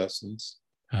piano lessons.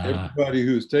 Everybody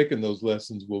who's taken those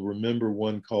lessons will remember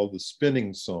one called the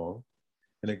Spinning Song.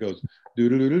 And it goes,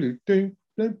 doo-doo-doo-doo-doo, bling,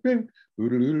 bling,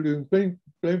 doo-doo-doo-doo, bling,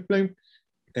 bling, bling.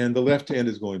 And the left hand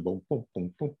is going boom, boom,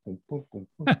 boom, boom, boom, boom, boom,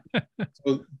 boom.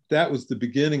 So that was the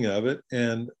beginning of it.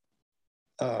 And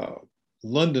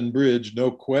London Bridge,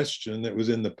 no question, that was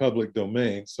in the public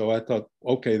domain. So I thought,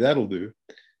 okay, that'll do.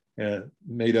 And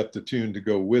made up the tune to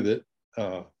go with it.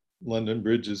 London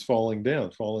Bridge is falling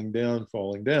down, falling down,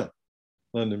 falling down.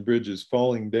 London Bridge is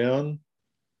falling down.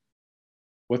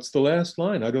 What's the last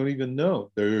line? I don't even know.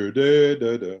 Da, da,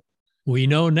 da, da. We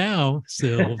know now,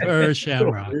 Silver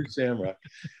Shamrock. Silver Shamrock.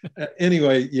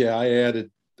 Anyway, yeah,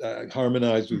 I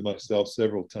harmonized with myself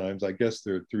several times. I guess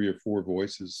there are 3 or 4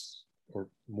 voices or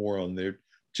more on there.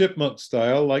 Chipmunk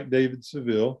style, like David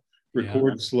Seville.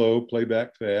 Record slow, play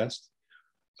back fast.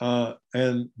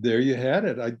 And there you had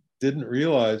it. I didn't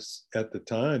realize at the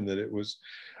time that it was,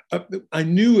 I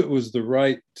knew it was the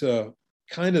right,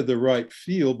 kind of the right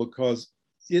feel, because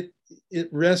it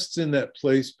rests in that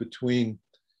place between,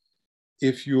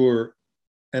 if you're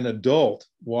an adult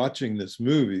watching this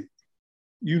movie,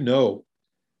 you know,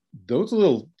 those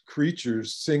little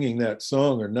creatures singing that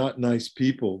song are not nice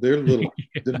people. They're little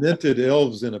demented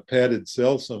elves in a padded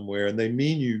cell somewhere, and they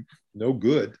mean you no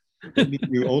good. They mean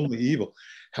you only evil.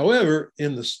 However,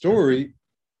 in the story,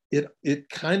 it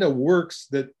kind of works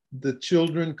that the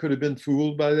children could have been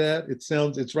fooled by that.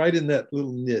 It's right in that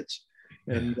little niche.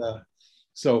 And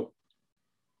so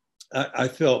I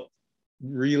felt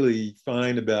really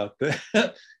fine about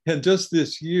that. And just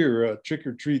this year, Trick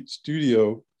or Treat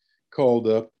Studio called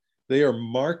up. They are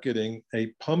marketing a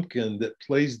pumpkin that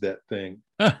plays that thing.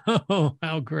 Oh,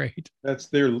 how great. That's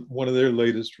one of their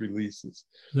latest releases.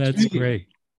 That's great.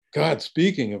 God,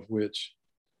 speaking of which,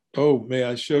 oh, may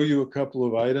I show you a couple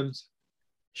of items?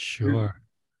 Sure.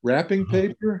 Wrapping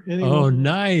paper? Anyone? Oh,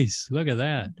 nice. Look at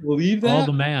that. Believe that? All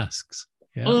the masks.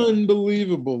 Yeah.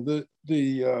 Unbelievable.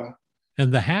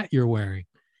 And the hat you're wearing.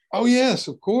 Oh, yes,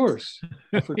 of course.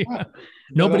 I forgot.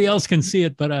 Nobody else can see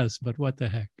it but us, but what the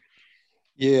heck?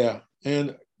 Yeah.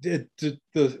 And it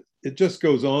just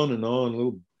goes on,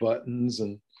 little buttons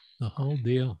and the whole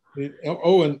deal.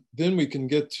 And then we can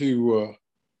get to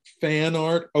fan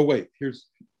art. Oh, wait,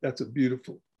 that's a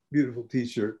beautiful, beautiful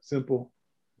t-shirt. Simple.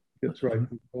 Gets right to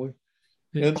the point.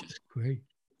 It's just great.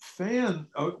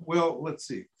 Well, let's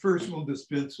see. First, we'll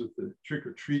dispense with the Trick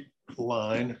or Treat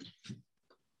line.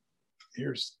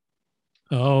 Here's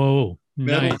metal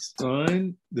nice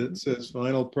sign that says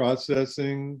final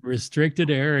processing. Restricted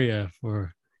area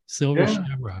for Silver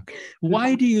Shamrock.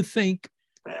 Why do you think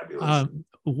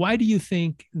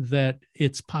that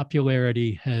its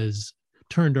popularity has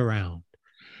turned around?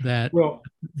 That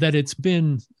it's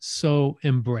been so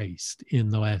embraced in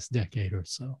the last decade or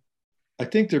so? I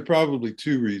think there are probably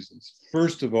 2 reasons.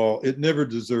 First of all, it never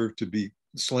deserved to be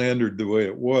slandered the way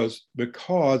it was,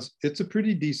 because it's a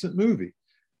pretty decent movie.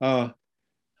 To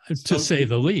say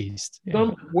the least.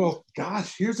 Well,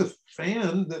 gosh, here's a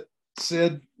fan that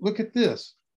said, look at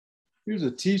this. Here's a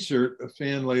t-shirt a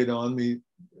fan laid on me.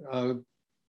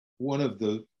 One of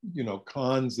the,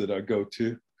 cons that I go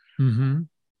to. Mm-hmm.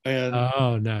 And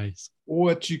oh, nice.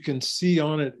 What you can see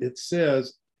on it, it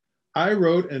says, I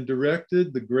wrote and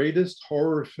directed the greatest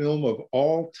horror film of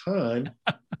all time.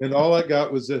 And all I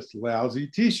got was this lousy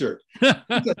t-shirt.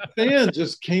 The fan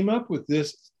just came up with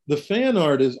this. The fan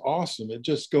art is awesome. It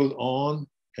just goes on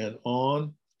and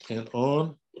on and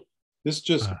on. This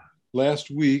just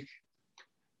last week,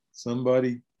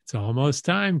 somebody. It's almost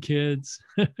time, kids.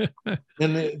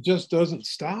 And it just doesn't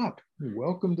stop.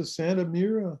 Welcome to Santa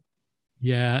Mira.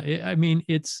 Yeah, I mean,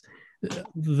 it's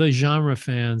the genre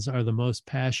fans are the most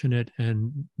passionate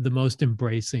and the most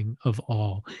embracing of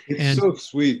all. It's so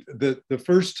sweet. The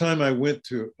first time I went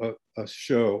to a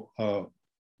show,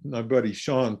 my buddy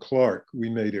Sean Clark, we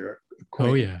made a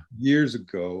Oh, yeah. years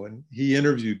ago, and he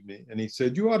interviewed me, and he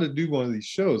said, "You ought to do one of these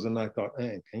shows." And I thought,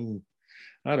 hey,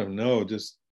 I don't know,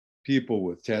 just people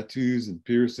with tattoos and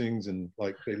piercings and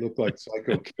like they look like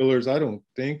psycho killers. I don't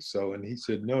think so. And he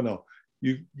said, no,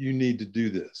 you need to do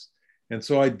this. And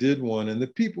so I did one, and the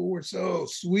people were so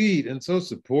sweet and so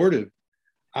supportive.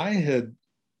 I had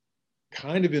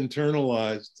kind of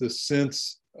internalized the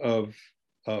sense of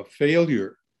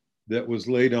failure that was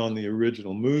laid on the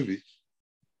original movie.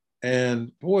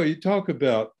 And boy, you talk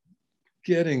about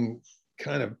getting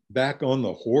kind of back on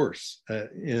the horse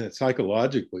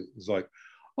psychologically. It's like,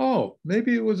 oh,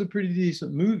 maybe it was a pretty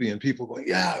decent movie. And people going,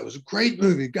 yeah, it was a great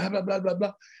movie, blah, blah, blah, blah,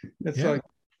 blah. It's like,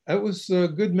 that was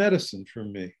good medicine for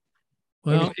me.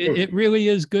 Well, it really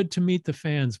is good to meet the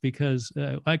fans because,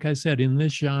 like I said, in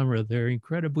this genre, they're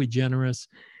incredibly generous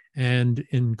and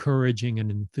encouraging and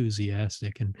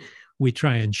enthusiastic. And we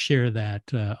try and share that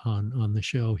on the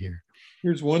show here.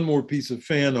 Here's one more piece of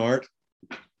fan art.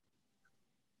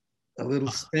 A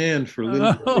little stand for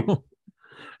little.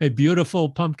 A beautiful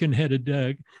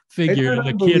pumpkin-headed figure,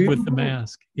 the kid with the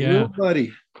mask. Yeah. Real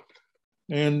buddy.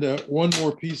 And one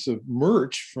more piece of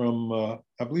merch from,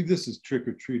 I believe this is Trick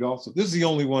or Treat also. This is the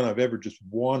only one I've ever just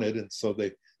wanted, and so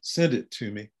they sent it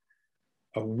to me.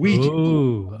 A Ouija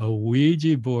board. A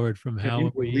Ouija board from Can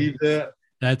Halloween. you believe that?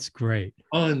 That's great.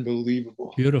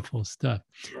 Unbelievable. Beautiful stuff.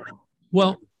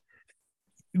 Well,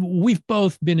 we've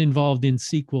both been involved in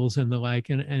sequels and the like,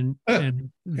 and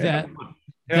that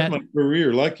half my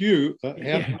career, like you,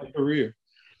 half my career.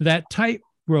 That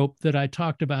tightrope that I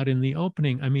talked about in the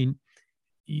opening. I mean,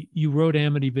 you wrote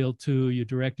Amityville 2, you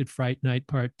directed Fright Night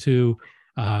Part 2,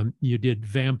 you did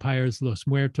Vampires Los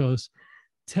Muertos.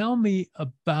 Tell me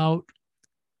about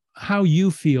how you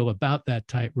feel about that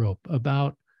tightrope,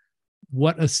 about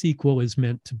what a sequel is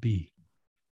meant to be.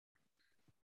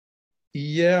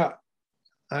 Yeah,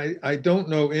 I don't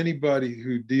know anybody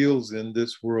who deals in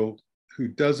this world who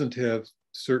doesn't have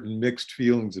certain mixed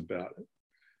feelings about it.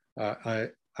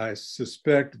 I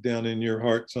suspect down in your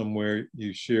heart somewhere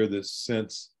you share this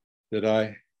sense that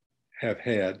I have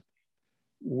had,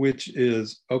 which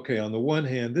is, okay, on the one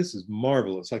hand, this is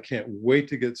marvelous. I can't wait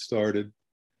to get started.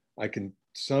 I can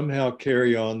somehow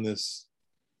carry on this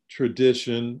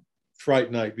tradition,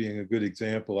 Fright Night being a good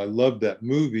example. I loved that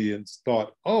movie and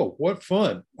thought, oh, what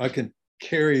fun. I can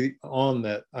carry on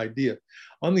that idea.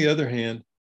 On the other hand,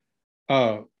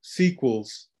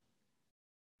 sequels,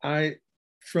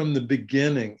 from the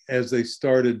beginning, as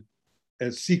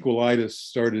sequelitis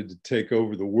started to take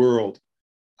over the world,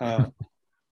 I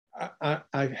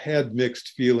had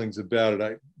mixed feelings about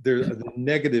it. There's a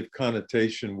negative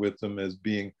connotation with them as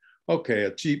being, okay,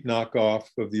 a cheap knockoff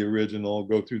of the original,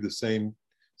 go through the same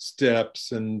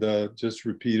steps and just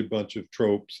repeat a bunch of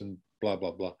tropes and blah,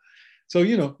 blah, blah. So,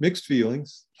 mixed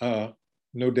feelings, no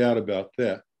doubt about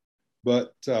that.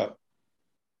 But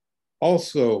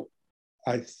also,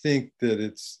 I think that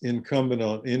it's incumbent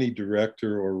on any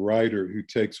director or writer who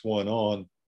takes one on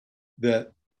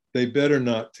that they better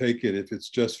not take it if it's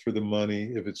just for the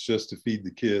money, if it's just to feed the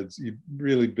kids. You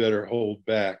really better hold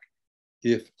back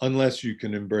unless you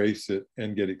can embrace it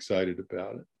and get excited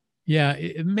about it. Yeah,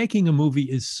 making a movie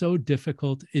is so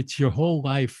difficult. It's your whole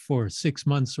life for 6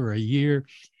 months or a year.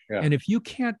 Yeah. And if you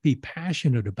can't be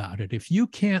passionate about it, if you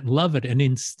can't love it and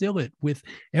instill it with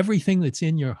everything that's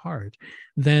in your heart,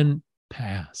 then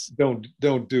pass. Don't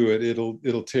do it.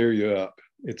 It'll tear you up.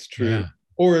 It's true. Yeah.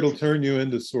 Or it'll turn you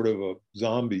into sort of a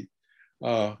zombie.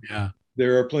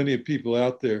 There are plenty of people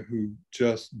out there who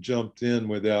just jumped in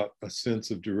without a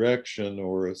sense of direction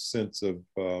or a sense of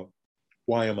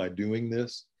why am I doing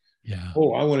this? Yeah.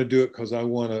 Oh, I want to do it because I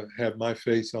want to have my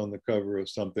face on the cover of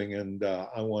something and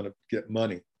I want to get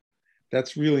money.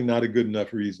 That's really not a good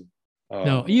enough reason.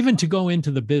 No, even to go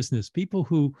into the business, people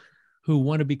who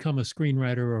want to become a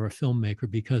screenwriter or a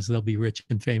filmmaker because they'll be rich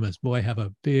and famous, boy, have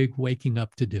a big waking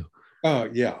up to do. Oh,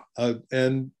 yeah.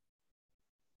 And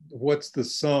what's the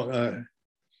song?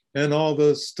 And all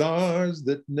the stars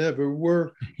that never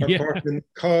were are parking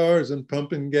cars and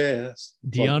pumping gas.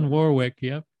 Dionne Warwick,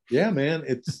 yep. Yeah, man,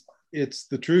 it's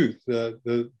the truth.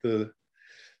 The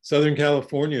Southern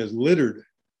California is littered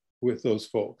with those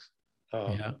folks.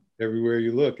 Everywhere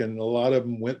you look, and a lot of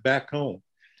them went back home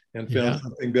and found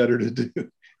something better to do.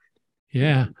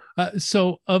 Yeah.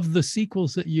 So of the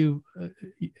sequels that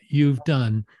you've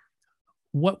done,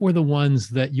 what were the ones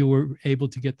that you were able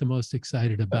to get the most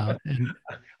excited about? And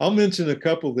I'll mention a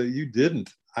couple that you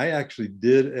didn't. I actually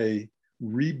did a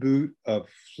reboot of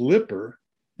Flipper.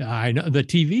 I know, the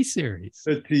TV series.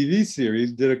 The TV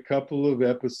series, did a couple of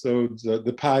episodes,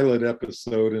 the pilot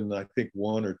episode, and I think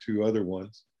one or two other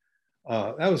ones.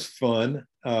 That was fun.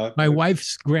 My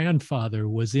wife's grandfather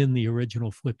was in the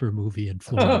original Flipper movie in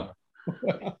Florida.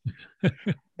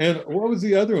 And what was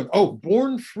the other one? Oh,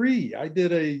 Born Free. I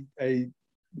did a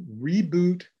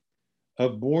reboot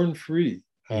of Born Free.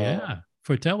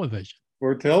 For television.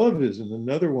 For television,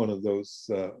 another one of those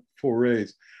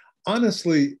forays.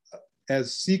 Honestly,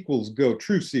 as sequels go,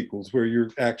 true sequels, where you're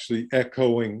actually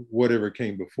echoing whatever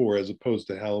came before, as opposed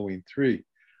to Halloween 3.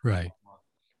 Right.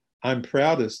 I'm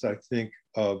proudest, I think,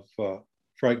 of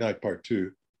Fright Night Part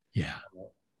 2. Yeah.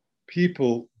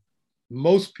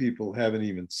 Most people haven't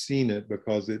even seen it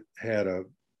because it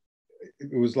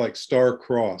was like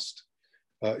star-crossed.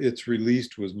 Its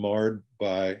release was marred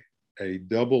by a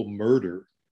double murder.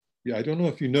 Yeah, I don't know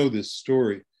if you know this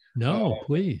story. No,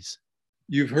 please.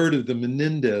 You've heard of the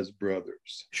Menendez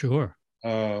brothers. Sure.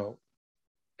 Kyle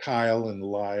and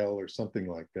Lyle or something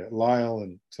like that. Lyle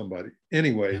and somebody.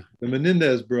 Anyway, The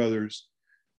Menendez brothers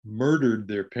murdered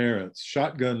their parents,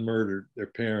 shotgun murdered their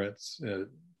parents at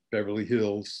Beverly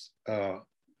Hills.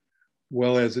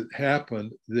 Well, as it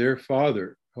happened, their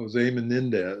father, Jose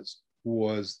Menendez,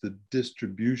 was the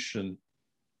distribution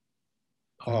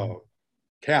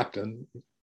captain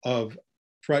of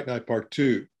Fright Night Part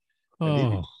 2. And he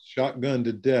was shotgunned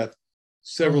to death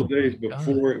several days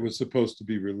before it was supposed to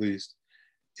be released.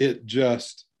 It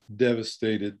just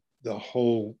devastated the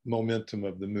whole momentum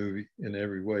of the movie in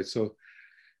every way. So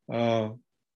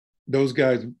those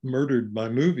guys murdered my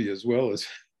movie as well as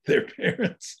their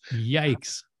parents.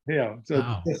 Yikes. Yeah, so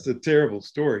that's a terrible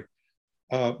story.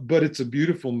 But it's a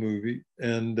beautiful movie,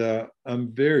 and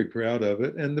I'm very proud of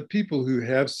it. And the people who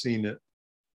have seen it,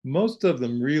 most of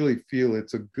them really feel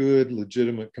it's a good,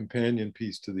 legitimate companion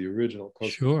piece to the original.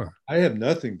 Sure. I have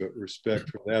nothing but respect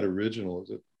for that original.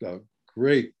 It's a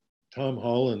great Tom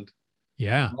Holland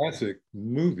classic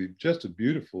movie. Just a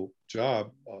beautiful job.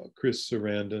 Chris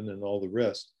Sarandon and all the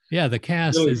rest. Yeah, the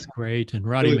cast is great. And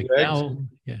Roddy McDowall.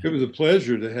 Yeah. It was a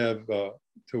pleasure to have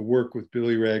to work with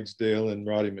Billy Ragsdale and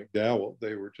Roddy McDowall.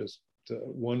 They were just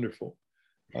wonderful.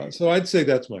 So I'd say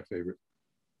that's my favorite.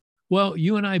 Well,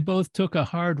 you and I both took a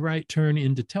hard right turn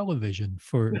into television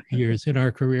for years in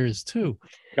our careers too.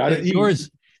 Got it.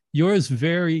 Yours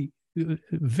very,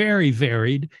 very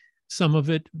varied. Some of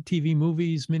it TV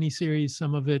movies, miniseries,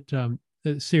 some of it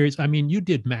series. I mean, you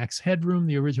did Max Headroom,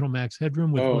 the original Max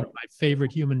Headroom, with one of my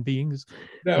favorite human beings.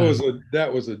 That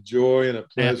was a joy and a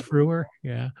pleasure. Matt Frewer,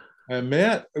 yeah. And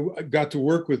Matt, I got to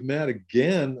work with Matt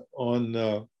again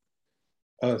on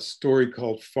a story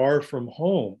called Far From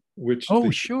Home, which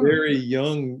very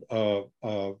young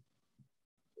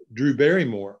Drew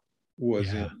Barrymore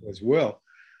was in as well.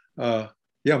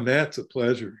 Matt's a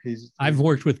pleasure. I've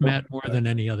worked with Matt more than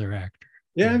any other actor.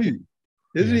 Yeah,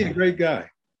 isn't he a great guy?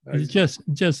 He's just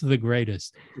the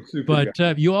greatest.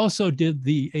 But you also did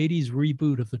the 80s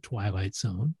reboot of The Twilight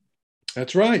Zone.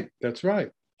 That's right.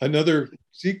 Another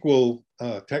sequel,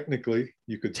 technically,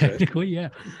 you could say. Technically, yeah.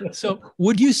 So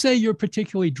would you say you're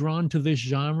particularly drawn to this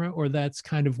genre, or that's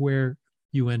kind of where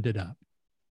you ended up?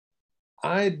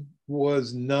 I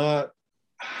was not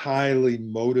highly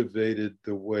motivated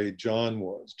the way John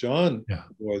was. John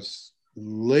was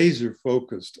laser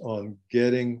focused on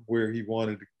getting where he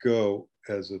wanted to go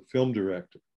as a film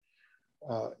director.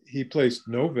 He placed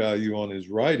no value on his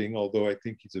writing, although I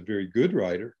think he's a very good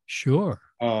writer. Sure.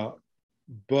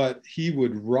 But he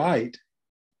would write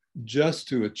just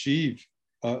to achieve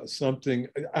something.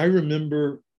 I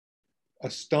remember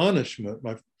astonishment.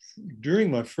 During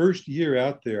my first year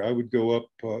out there, I would go up.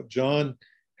 John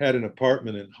had an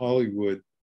apartment in Hollywood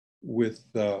with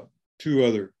two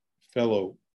other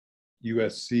fellow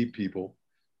USC people.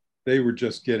 They were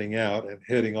just getting out and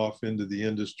heading off into the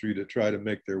industry to try to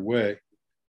make their way.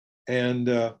 And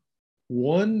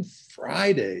one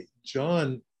Friday,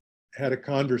 John had a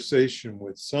conversation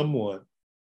with someone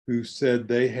who said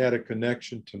they had a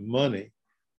connection to money,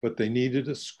 but they needed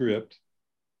a script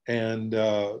and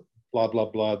blah, blah,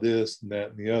 blah, this and that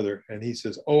and the other. And he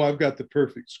says, "Oh, I've got the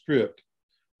perfect script.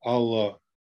 I'll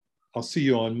see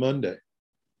you on Monday."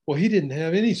 Well, he didn't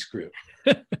have any script.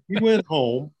 He went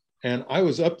home, and I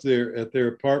was up there at their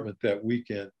apartment that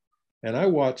weekend, and I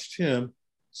watched him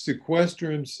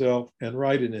sequester himself and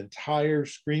write an entire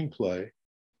screenplay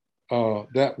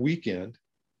that weekend.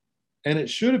 And it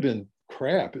should have been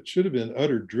crap. It should have been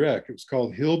utter dreck. It was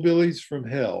called Hillbillies from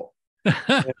Hell.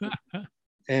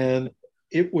 And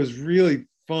it was really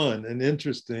fun and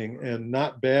interesting and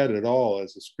not bad at all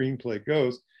as a screenplay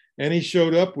goes. And he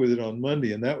showed up with it on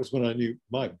Monday. And that was when I knew,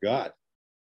 my God,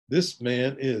 this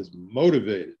man is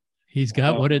motivated. He's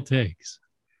got what it takes.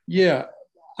 Yeah,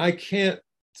 I can't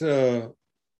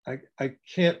I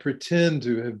can't pretend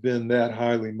to have been that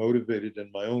highly motivated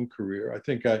in my own career. I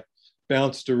think I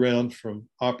bounced around from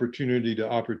opportunity to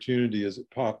opportunity as it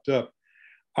popped up.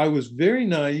 I was very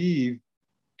naive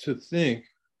to think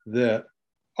that,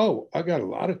 oh, I got a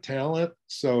lot of talent,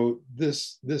 so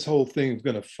this whole thing is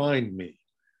going to find me.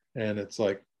 And it's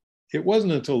like, it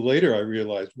wasn't until later I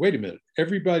realized, wait a minute,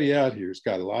 everybody out here has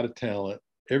got a lot of talent.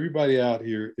 Everybody out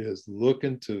here is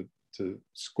looking to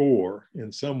score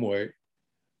in some way.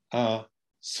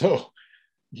 So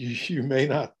you may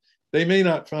not, they may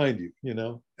not find you, you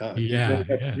know.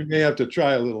 You may have to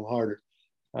try a little harder.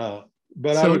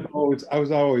 But so, I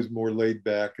was always more laid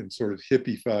back and sort of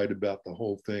hippie-fied about the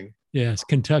whole thing. Yes,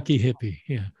 Kentucky hippie.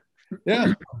 Yeah.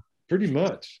 Yeah, pretty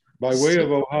much by way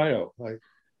of Ohio.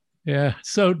 Yeah.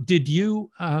 So did you,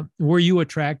 were you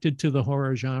attracted to the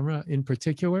horror genre in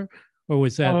particular, or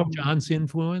was that John's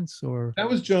influence? Or that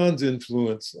was John's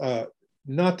influence.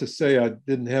 Not to say I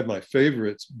didn't have my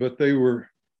favorites, but they were,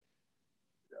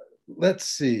 let's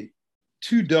see,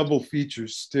 two double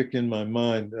features stick in my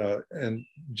mind, and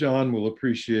John will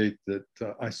appreciate that.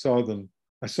 I saw them.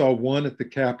 I saw one at the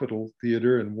Capitol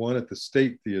Theater and one at the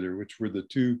State Theater, which were the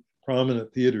two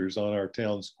prominent theaters on our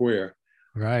town square.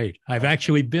 Right. I've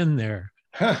actually been there.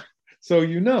 So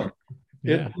you know,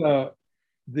 yeah.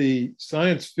 The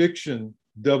science fiction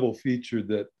double feature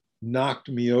that knocked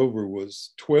me over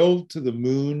was 12 to the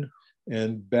Moon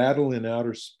and Battle in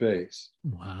Outer Space.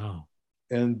 Wow.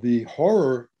 And the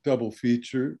horror double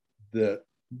feature that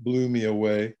blew me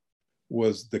away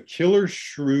was The Killer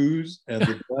Shrews and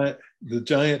the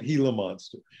Giant Gila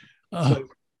Monster. So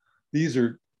these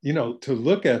are, you know, to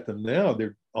look at them now,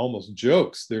 they're almost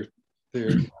jokes. They're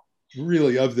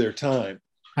really of their time.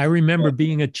 I remember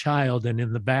being a child and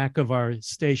in the back of our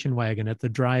station wagon at the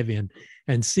drive-in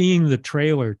and seeing the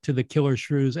trailer to The Killer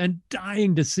Shrews and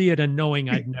dying to see it and knowing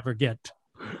I'd never get.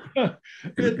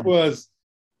 It was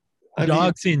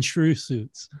dogs in shrew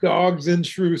suits. Dogs in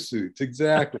shrew suits,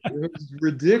 exactly. It was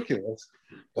ridiculous.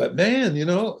 But man, you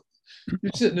know,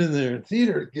 you're sitting in there in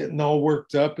theater getting all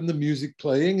worked up and the music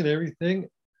playing and everything.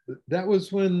 That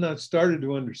was when I started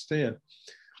to understand.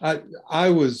 I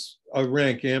was a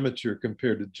rank amateur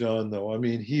compared to John, though. I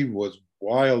mean, he was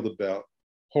wild about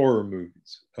horror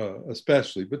movies,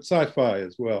 especially, but sci-fi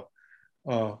as well.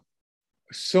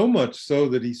 So much so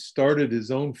that he started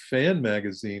his own fan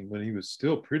magazine when he was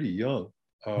still pretty young.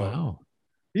 Wow.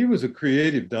 He was a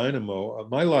creative dynamo.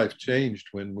 My life changed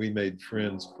when we made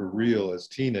friends for real as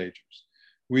teenagers.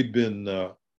 We'd been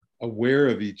aware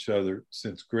of each other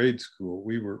since grade school.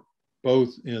 We were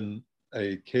both in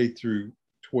a K through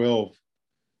 12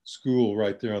 school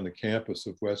right there on the campus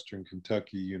of Western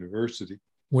Kentucky University.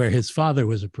 Where his father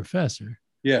was a professor.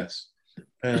 Yes.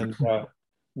 And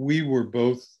we were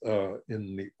both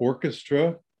in the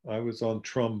orchestra. I was on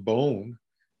trombone.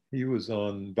 He was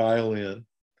on violin.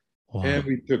 Wow. And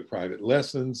we took private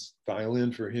lessons,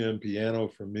 violin for him, piano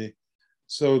for me.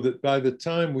 So that by the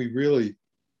time we really,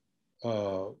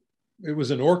 it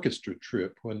was an orchestra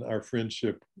trip when our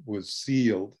friendship was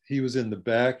sealed. He was in the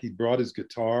back, he brought his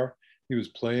guitar, he was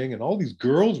playing, and all these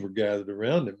girls were gathered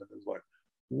around him. And it was like,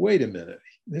 wait a minute,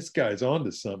 this guy's onto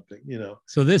something, you know.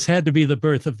 So this had to be the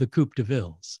birth of the Coupe de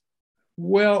Villes.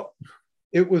 Well,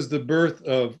 it was the birth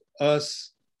of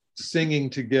us singing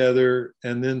together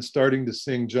and then starting to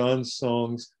sing John's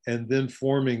songs and then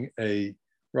forming a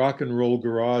rock and roll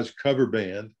garage cover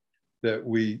band that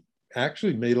we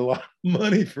actually made a lot of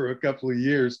money for a couple of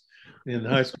years in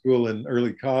high school and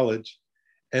early college.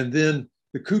 And then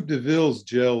the Coupe de Villes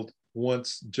gelled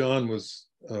once John was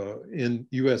in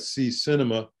USC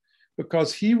Cinema,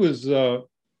 because he was,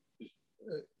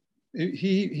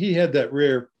 he had that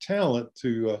rare talent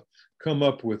to come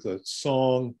up with a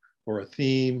song or a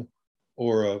theme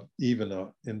or even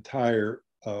an entire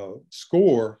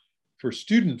score for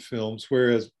student films,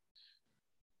 whereas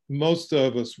most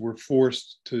of us were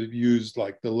forced to use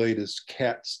like the latest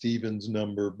Cat Stevens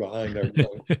number behind our,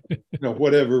 you know,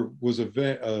 whatever was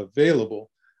available.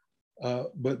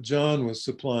 But John was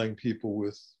supplying people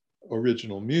with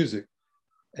original music,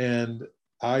 and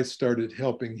I started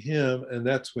helping him, and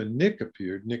that's when Nick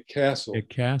appeared, Nick Castle. Nick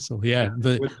Castle, yeah.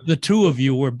 The two of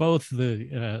you were both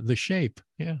the shape,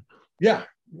 yeah. Yeah,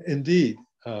 indeed.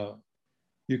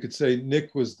 You could say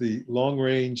Nick was the long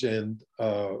range and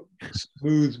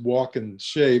smooth walking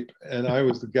shape, and I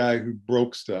was the guy who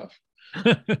broke stuff.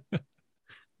 The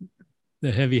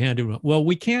heavy-handed one. Well,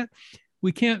 we can't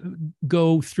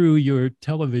go through your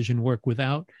television work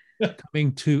without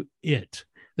coming to It,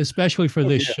 especially for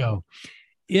this show.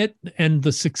 It and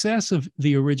the success of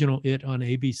the original It on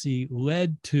ABC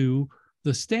led to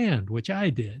The Stand, which I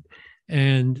did.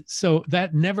 And so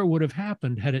that never would have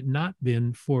happened had it not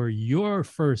been for your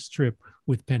first trip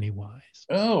with Pennywise.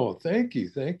 Oh, thank you,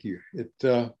 thank you.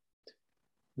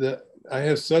 I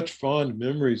have such fond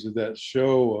memories of that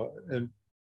show, and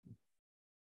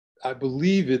I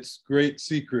believe its great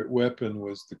secret weapon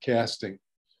was the casting.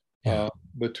 Yeah.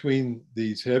 Between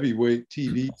these heavyweight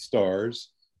TV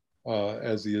stars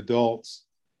as the adults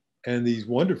and these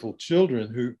wonderful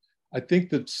children who, I think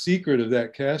the secret of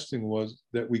that casting was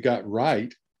that we got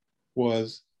right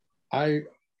was I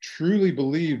truly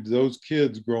believed those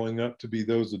kids growing up to be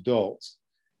those adults.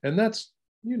 And that's,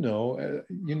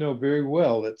 very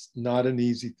well, it's not an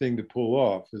easy thing to pull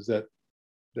off, is that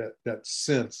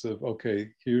sense of, okay,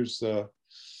 here's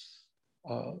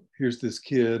this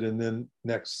kid, and then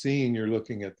next scene you're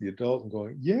looking at the adult and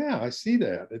going, yeah, I see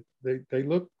that. They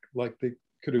look like they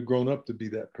could have grown up to be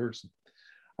that person.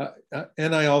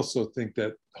 And I also think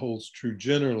that holds true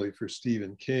generally for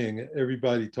Stephen King.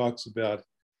 Everybody talks about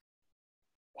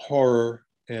horror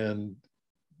and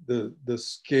the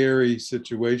scary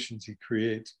situations he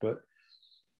creates, but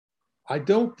I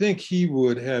don't think he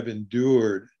would have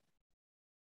endured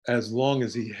as long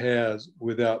as he has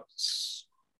without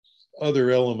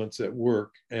other elements at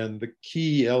work. And the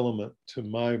key element to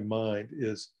my mind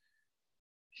is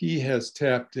he has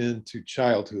tapped into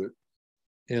childhood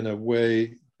in a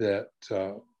way that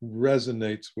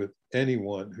resonates with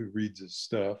anyone who reads his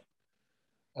stuff.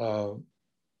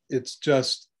 It's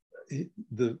just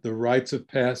the rites of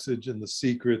passage and the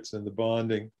secrets and the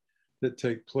bonding that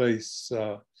take place.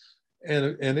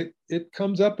 And it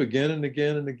comes up again and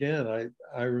again and again.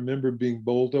 I remember being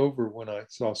bowled over when I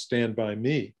saw Stand By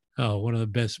Me. Oh, one of the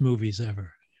best movies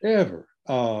ever. Ever.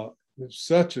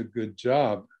 Such a good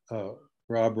job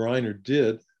Rob Reiner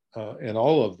did, and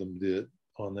all of them did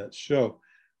on that show.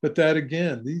 But that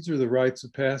again, these are the rites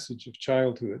of passage of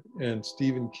childhood. And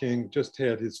Stephen King just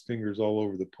had his fingers all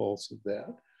over the pulse of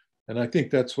that. And I think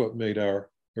that's what made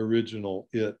our original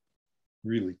It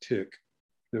really tick.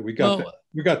 That we got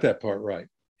that part right.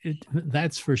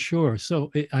 That's for sure. So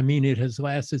it has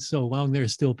lasted so long.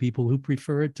 There's still people who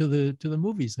prefer it to the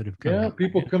movies that have come out.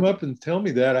 People come up and tell me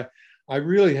that. I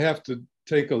really have to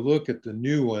take a look at the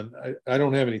new one. I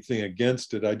don't have anything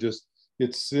against it.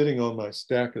 It's sitting on my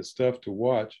stack of stuff to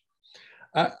watch.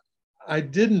 I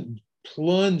didn't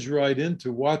plunge right in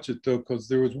to watch it though, because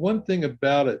there was one thing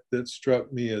about it that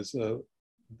struck me as a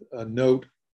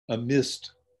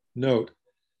missed note.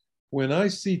 When I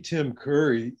see Tim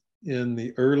Curry in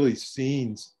the early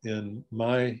scenes in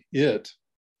My It,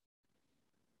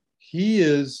 he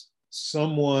is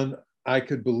someone I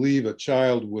could believe a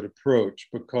child would approach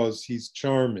because he's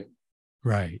charming.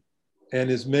 Right. And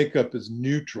his makeup is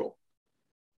neutral.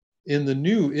 In the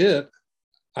new It,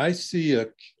 I see a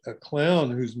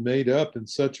clown who's made up in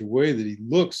such a way that he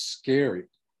looks scary.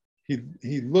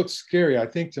 He looks scary. I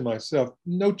think to myself,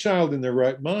 no child in their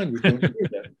right mind would go near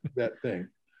that thing.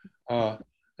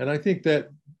 And I think that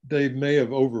they may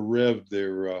have over-revved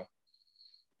their,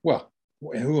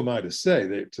 who am I to say?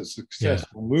 It's a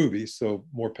successful movie, so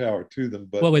more power to them.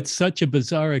 But well, it's such a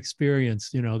bizarre experience.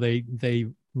 They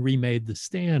remade The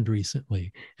Stand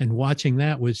recently, and watching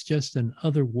that was just an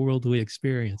otherworldly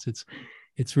experience.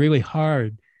 It's really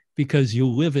hard because you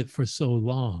live it for so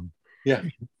long. Yeah.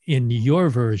 In your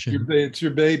version, it's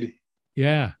your baby.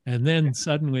 Yeah, and then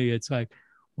suddenly it's like,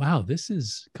 wow, this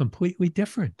is completely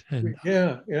different. And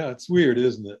yeah, it's weird,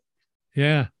 isn't it?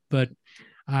 Yeah, but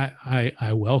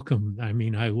I welcome.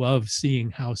 I love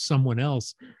seeing how someone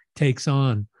else takes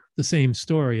on the same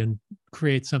story and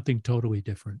creates something totally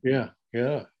different. Yeah.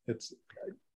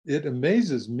 It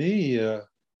amazes me.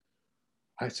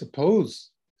 I suppose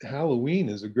Halloween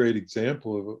is a great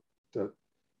example of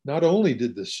not only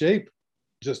did The Shape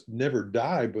just never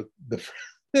die, but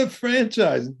the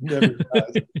franchise never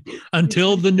dies.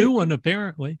 Until the new one,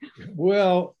 apparently.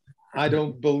 Well, I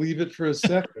don't believe it for a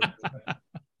second.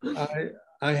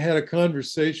 I had a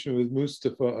conversation with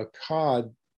Mustafa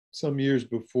Akkad some years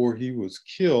before he was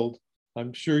killed.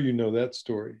 I'm sure you know that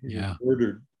story. He was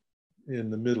murdered in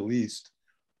the Middle East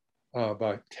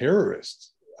by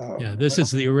terrorists. This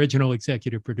is the original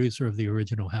executive producer of the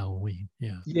original Halloween.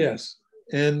 Yeah. Yes.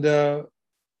 And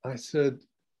I said,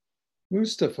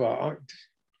 Mustafa,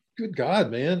 good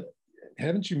God, man,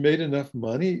 haven't you made enough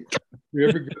money?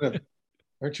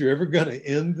 Aren't you ever gonna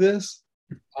end this?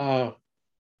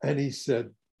 And he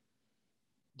said,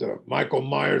 Michael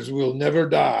Myers will never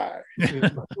die.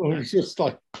 It's just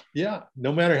like, yeah,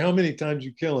 no matter how many times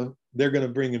you kill him, they're gonna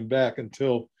bring him back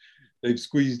until they've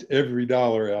squeezed every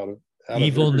dollar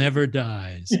Evil never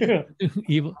dies. Yeah.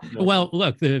 Evil. No. Well,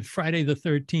 look, the Friday the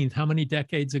 13th, how many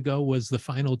decades ago was the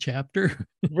final chapter?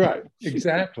 Right,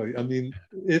 exactly. I mean,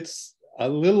 it's a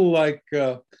little like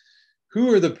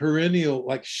who are the perennial,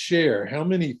 like Cher? How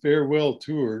many farewell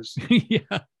tours?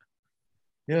 Yeah.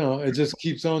 You know, it just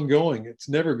keeps on going. It's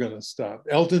never going to stop.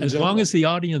 Elton As John. long as the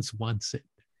audience wants it.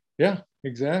 Yeah,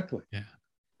 exactly. Yeah.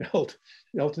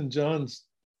 Elton John's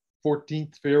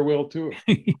 14th farewell tour.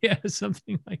 Yeah,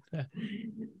 something like that.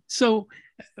 So,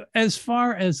 as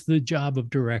far as the job of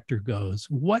director goes,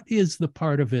 what is the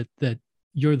part of it that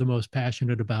you're the most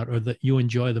passionate about or that you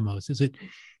enjoy the most? Is it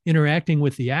interacting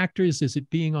with the actors? Is it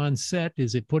being on set?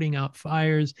 Is it putting out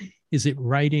fires? Is it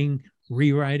writing,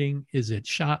 rewriting? Is it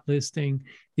shot listing?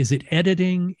 Is it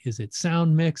editing? Is it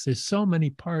sound mix? There's so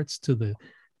many parts to the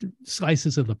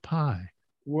slices of the pie.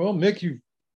 Well, Mick,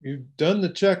 you've done the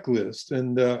checklist,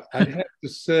 and I'd have to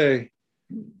say,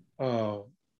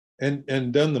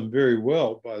 and done them very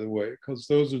well, by the way, because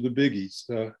those are the biggies,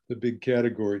 the big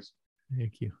categories.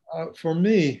 Thank you. For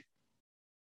me,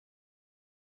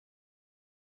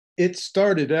 it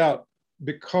started out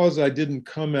because I didn't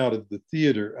come out of the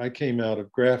theater. I came out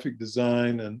of graphic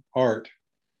design and art.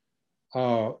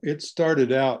 It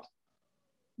started out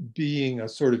being a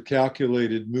sort of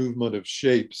calculated movement of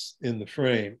shapes in the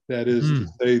frame. That is to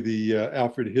say, the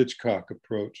Alfred Hitchcock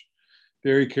approach.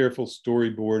 Very careful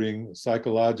storyboarding,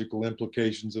 psychological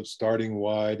implications of starting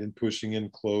wide and pushing in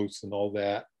close and all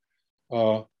that.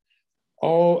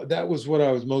 That was what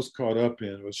I was most caught up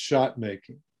in, was shot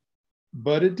making.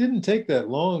 But it didn't take that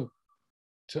long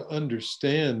to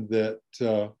understand that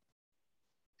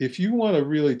if you want a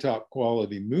really top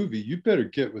quality movie, you better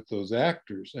get with those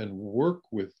actors and work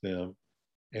with them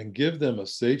and give them a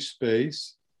safe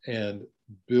space and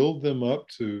build them up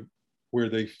to where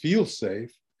they feel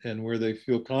safe and where they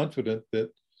feel confident that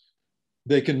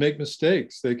they can make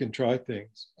mistakes, they can try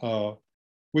things,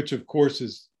 which of course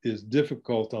is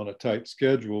difficult on a tight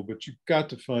schedule, but you've got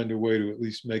to find a way to at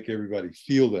least make everybody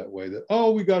feel that way, that,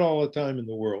 oh, we got all the time in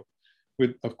the world.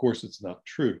 But of course, it's not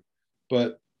true.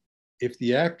 But if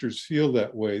the actors feel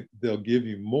that way, they'll give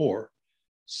you more.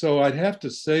 So I'd have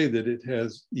to say that it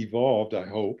has evolved, I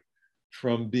hope,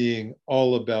 from being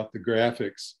all about the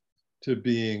graphics to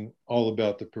being all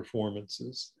about the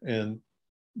performances and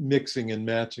mixing and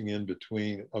matching in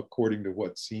between according to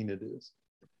what scene it is.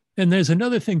 And there's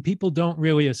another thing people don't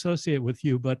really associate with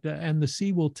you, but And the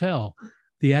Sea Will Tell,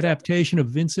 the adaptation of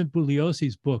Vincent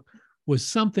Bugliosi's book, was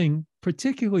something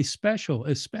particularly special,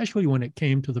 especially when it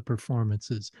came to the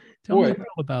performances. Tell me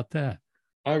all about that.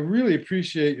 I really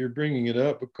appreciate your bringing it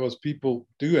up, because people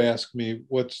do ask me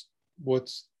what's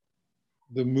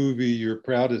the movie you're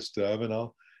proudest of, and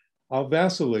I'll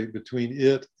vacillate between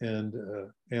it and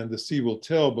The Sea Will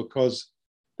Tell, because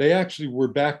they actually were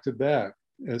back to back.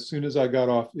 As soon as I got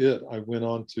off it, I went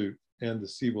on to And the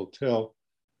Sea Will Tell.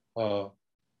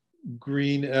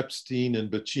 Green, Epstein,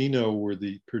 and Bacino were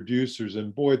the producers,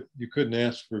 and boy, you couldn't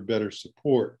ask for better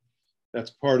support. That's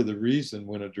part of the reason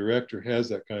when a director has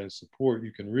that kind of support,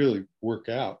 you can really work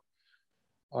out.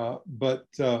 But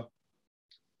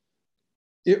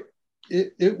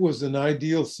it was an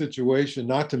ideal situation,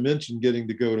 not to mention getting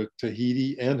to go to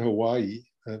Tahiti and Hawaii.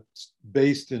 It's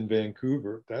based in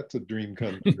Vancouver. That's a dream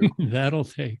come true. That'll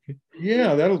take it.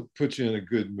 Yeah, that'll put you in a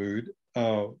good mood.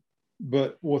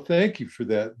 But, well, thank you for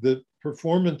that. The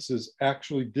performances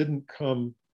actually didn't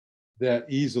come that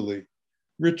easily.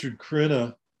 Richard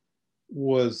Crenna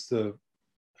was the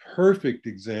perfect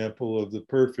example of the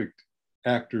perfect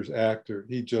actor's actor.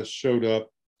 He just showed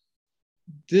up,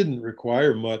 didn't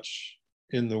require much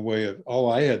in the way of,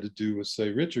 all I had to do was say,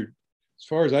 Richard, as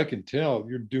far as I can tell,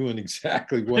 you're doing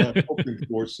exactly what I'm hoping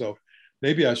for. So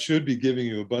maybe I should be giving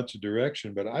you a bunch of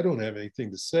direction, but I don't have anything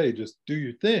to say. Just do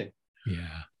your thing.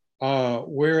 Yeah.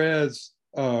 Whereas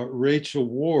Rachel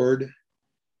Ward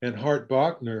and Hart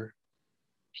Bochner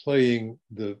playing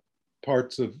the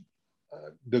parts of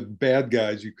the bad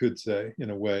guys, you could say, in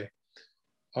a way,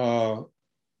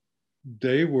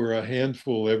 they were a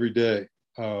handful every day.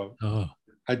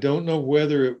 I don't know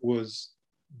whether it was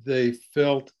they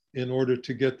felt in order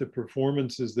to get the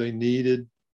performances they needed,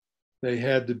 they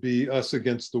had to be us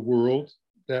against the world.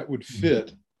 That would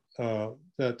fit.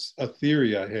 That's a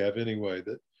theory I have anyway,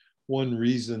 that one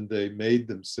reason they made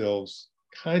themselves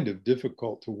kind of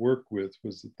difficult to work with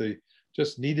was that they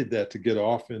just needed that to get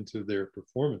off into their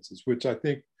performances, which I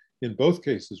think in both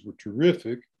cases were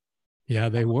terrific. Yeah,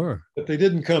 they were. But they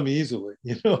didn't come easily,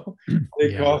 you know.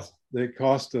 They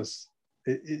cost us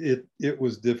it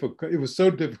was difficult. It was so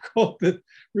difficult that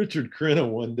Richard Crenna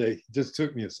one day just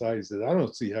took me aside. He said, "I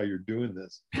don't see how you're doing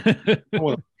this. I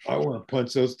want to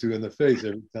punch those two in the face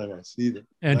every time I see them."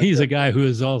 And he's a guy who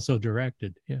has also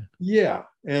directed. Yeah. Yeah,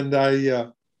 and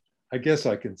I guess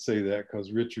I can say that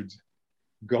because Richard's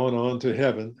gone on to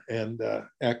heaven and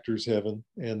actors heaven,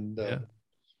 and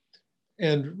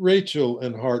Rachel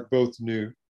and Hart both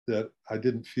knew that I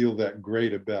didn't feel that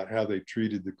great about how they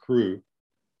treated the crew.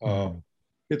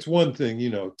 It's one thing,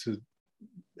 to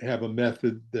have a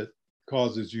method that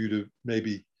causes you to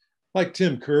maybe, like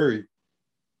Tim Curry.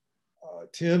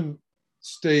 Tim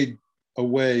stayed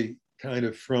away kind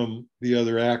of from the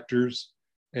other actors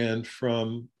and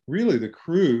from really the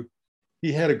crew.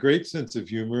 He had a great sense of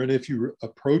humor, and if you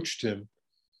approached him,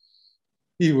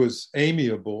 he was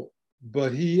amiable,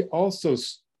 but he also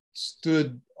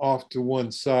stood off to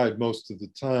one side most of the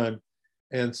time.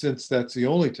 And since that's the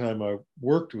only time I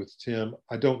worked with Tim,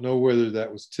 I don't know whether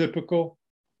that was typical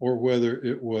or whether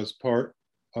it was part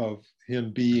of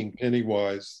him being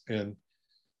Pennywise and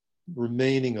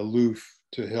remaining aloof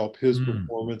to help his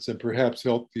performance and perhaps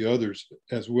help the others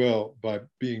as well by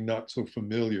being not so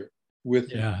familiar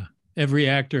with him. Yeah. Every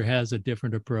actor has a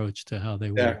different approach to how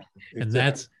they work. And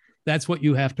that's what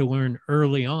you have to learn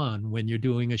early on when you're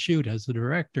doing a shoot as the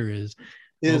director is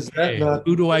that not,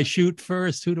 who do I shoot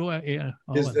first? Who do I,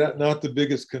 is that not the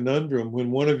biggest conundrum when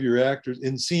one of your actors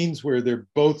in scenes where they're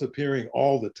both appearing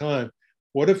all the time?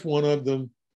 What if one of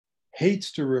them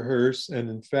hates to rehearse and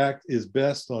in fact is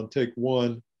best on take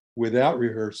one without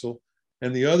rehearsal,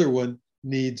 and the other one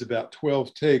needs about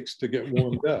 12 takes to get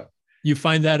warmed up? You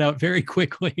find that out very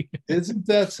quickly. Isn't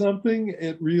that something?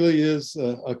 It really is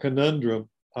a conundrum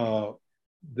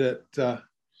that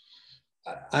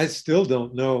I still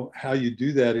don't know how you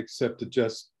do that except to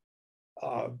just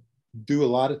do a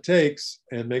lot of takes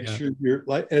and make sure you're,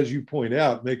 like, as you point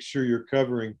out, make sure you're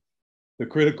covering the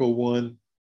critical one,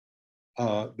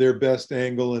 their best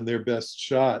angle and their best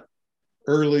shot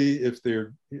early if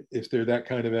they're that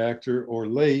kind of actor, or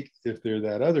late if they're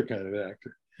that other kind of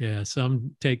actor. Yeah,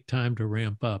 some take time to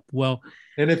ramp up. Well,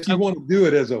 and if you want to do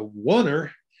it as a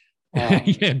oneer,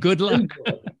 good luck.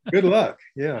 Good luck.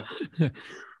 Yeah.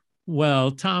 Well,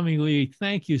 Tommy Lee,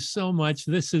 thank you so much.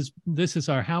 This is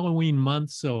our Halloween month,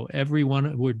 so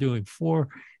we're doing 4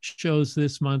 shows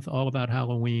this month, all about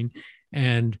Halloween,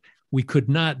 and we could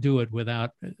not do it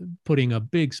without putting a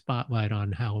big spotlight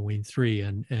on Halloween 3,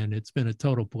 and it's been a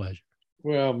total pleasure.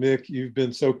 Well, Mick, you've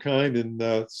been so kind and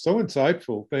so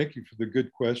insightful. Thank you for the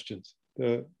good questions.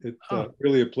 It's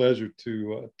really a pleasure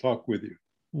to talk with you.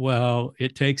 Well,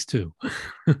 it takes 2,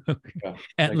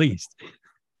 at least.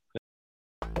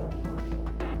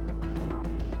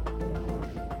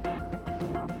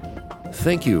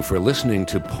 Thank you for listening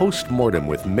to Postmortem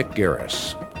with Mick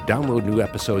Garris. Download new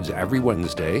episodes every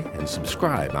Wednesday and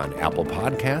subscribe on Apple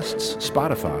Podcasts,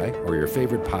 Spotify, or your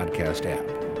favorite podcast app.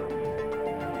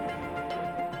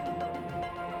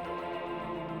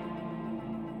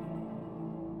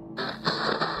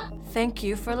 Thank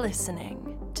you for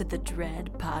listening to the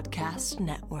Dread Podcast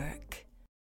Network.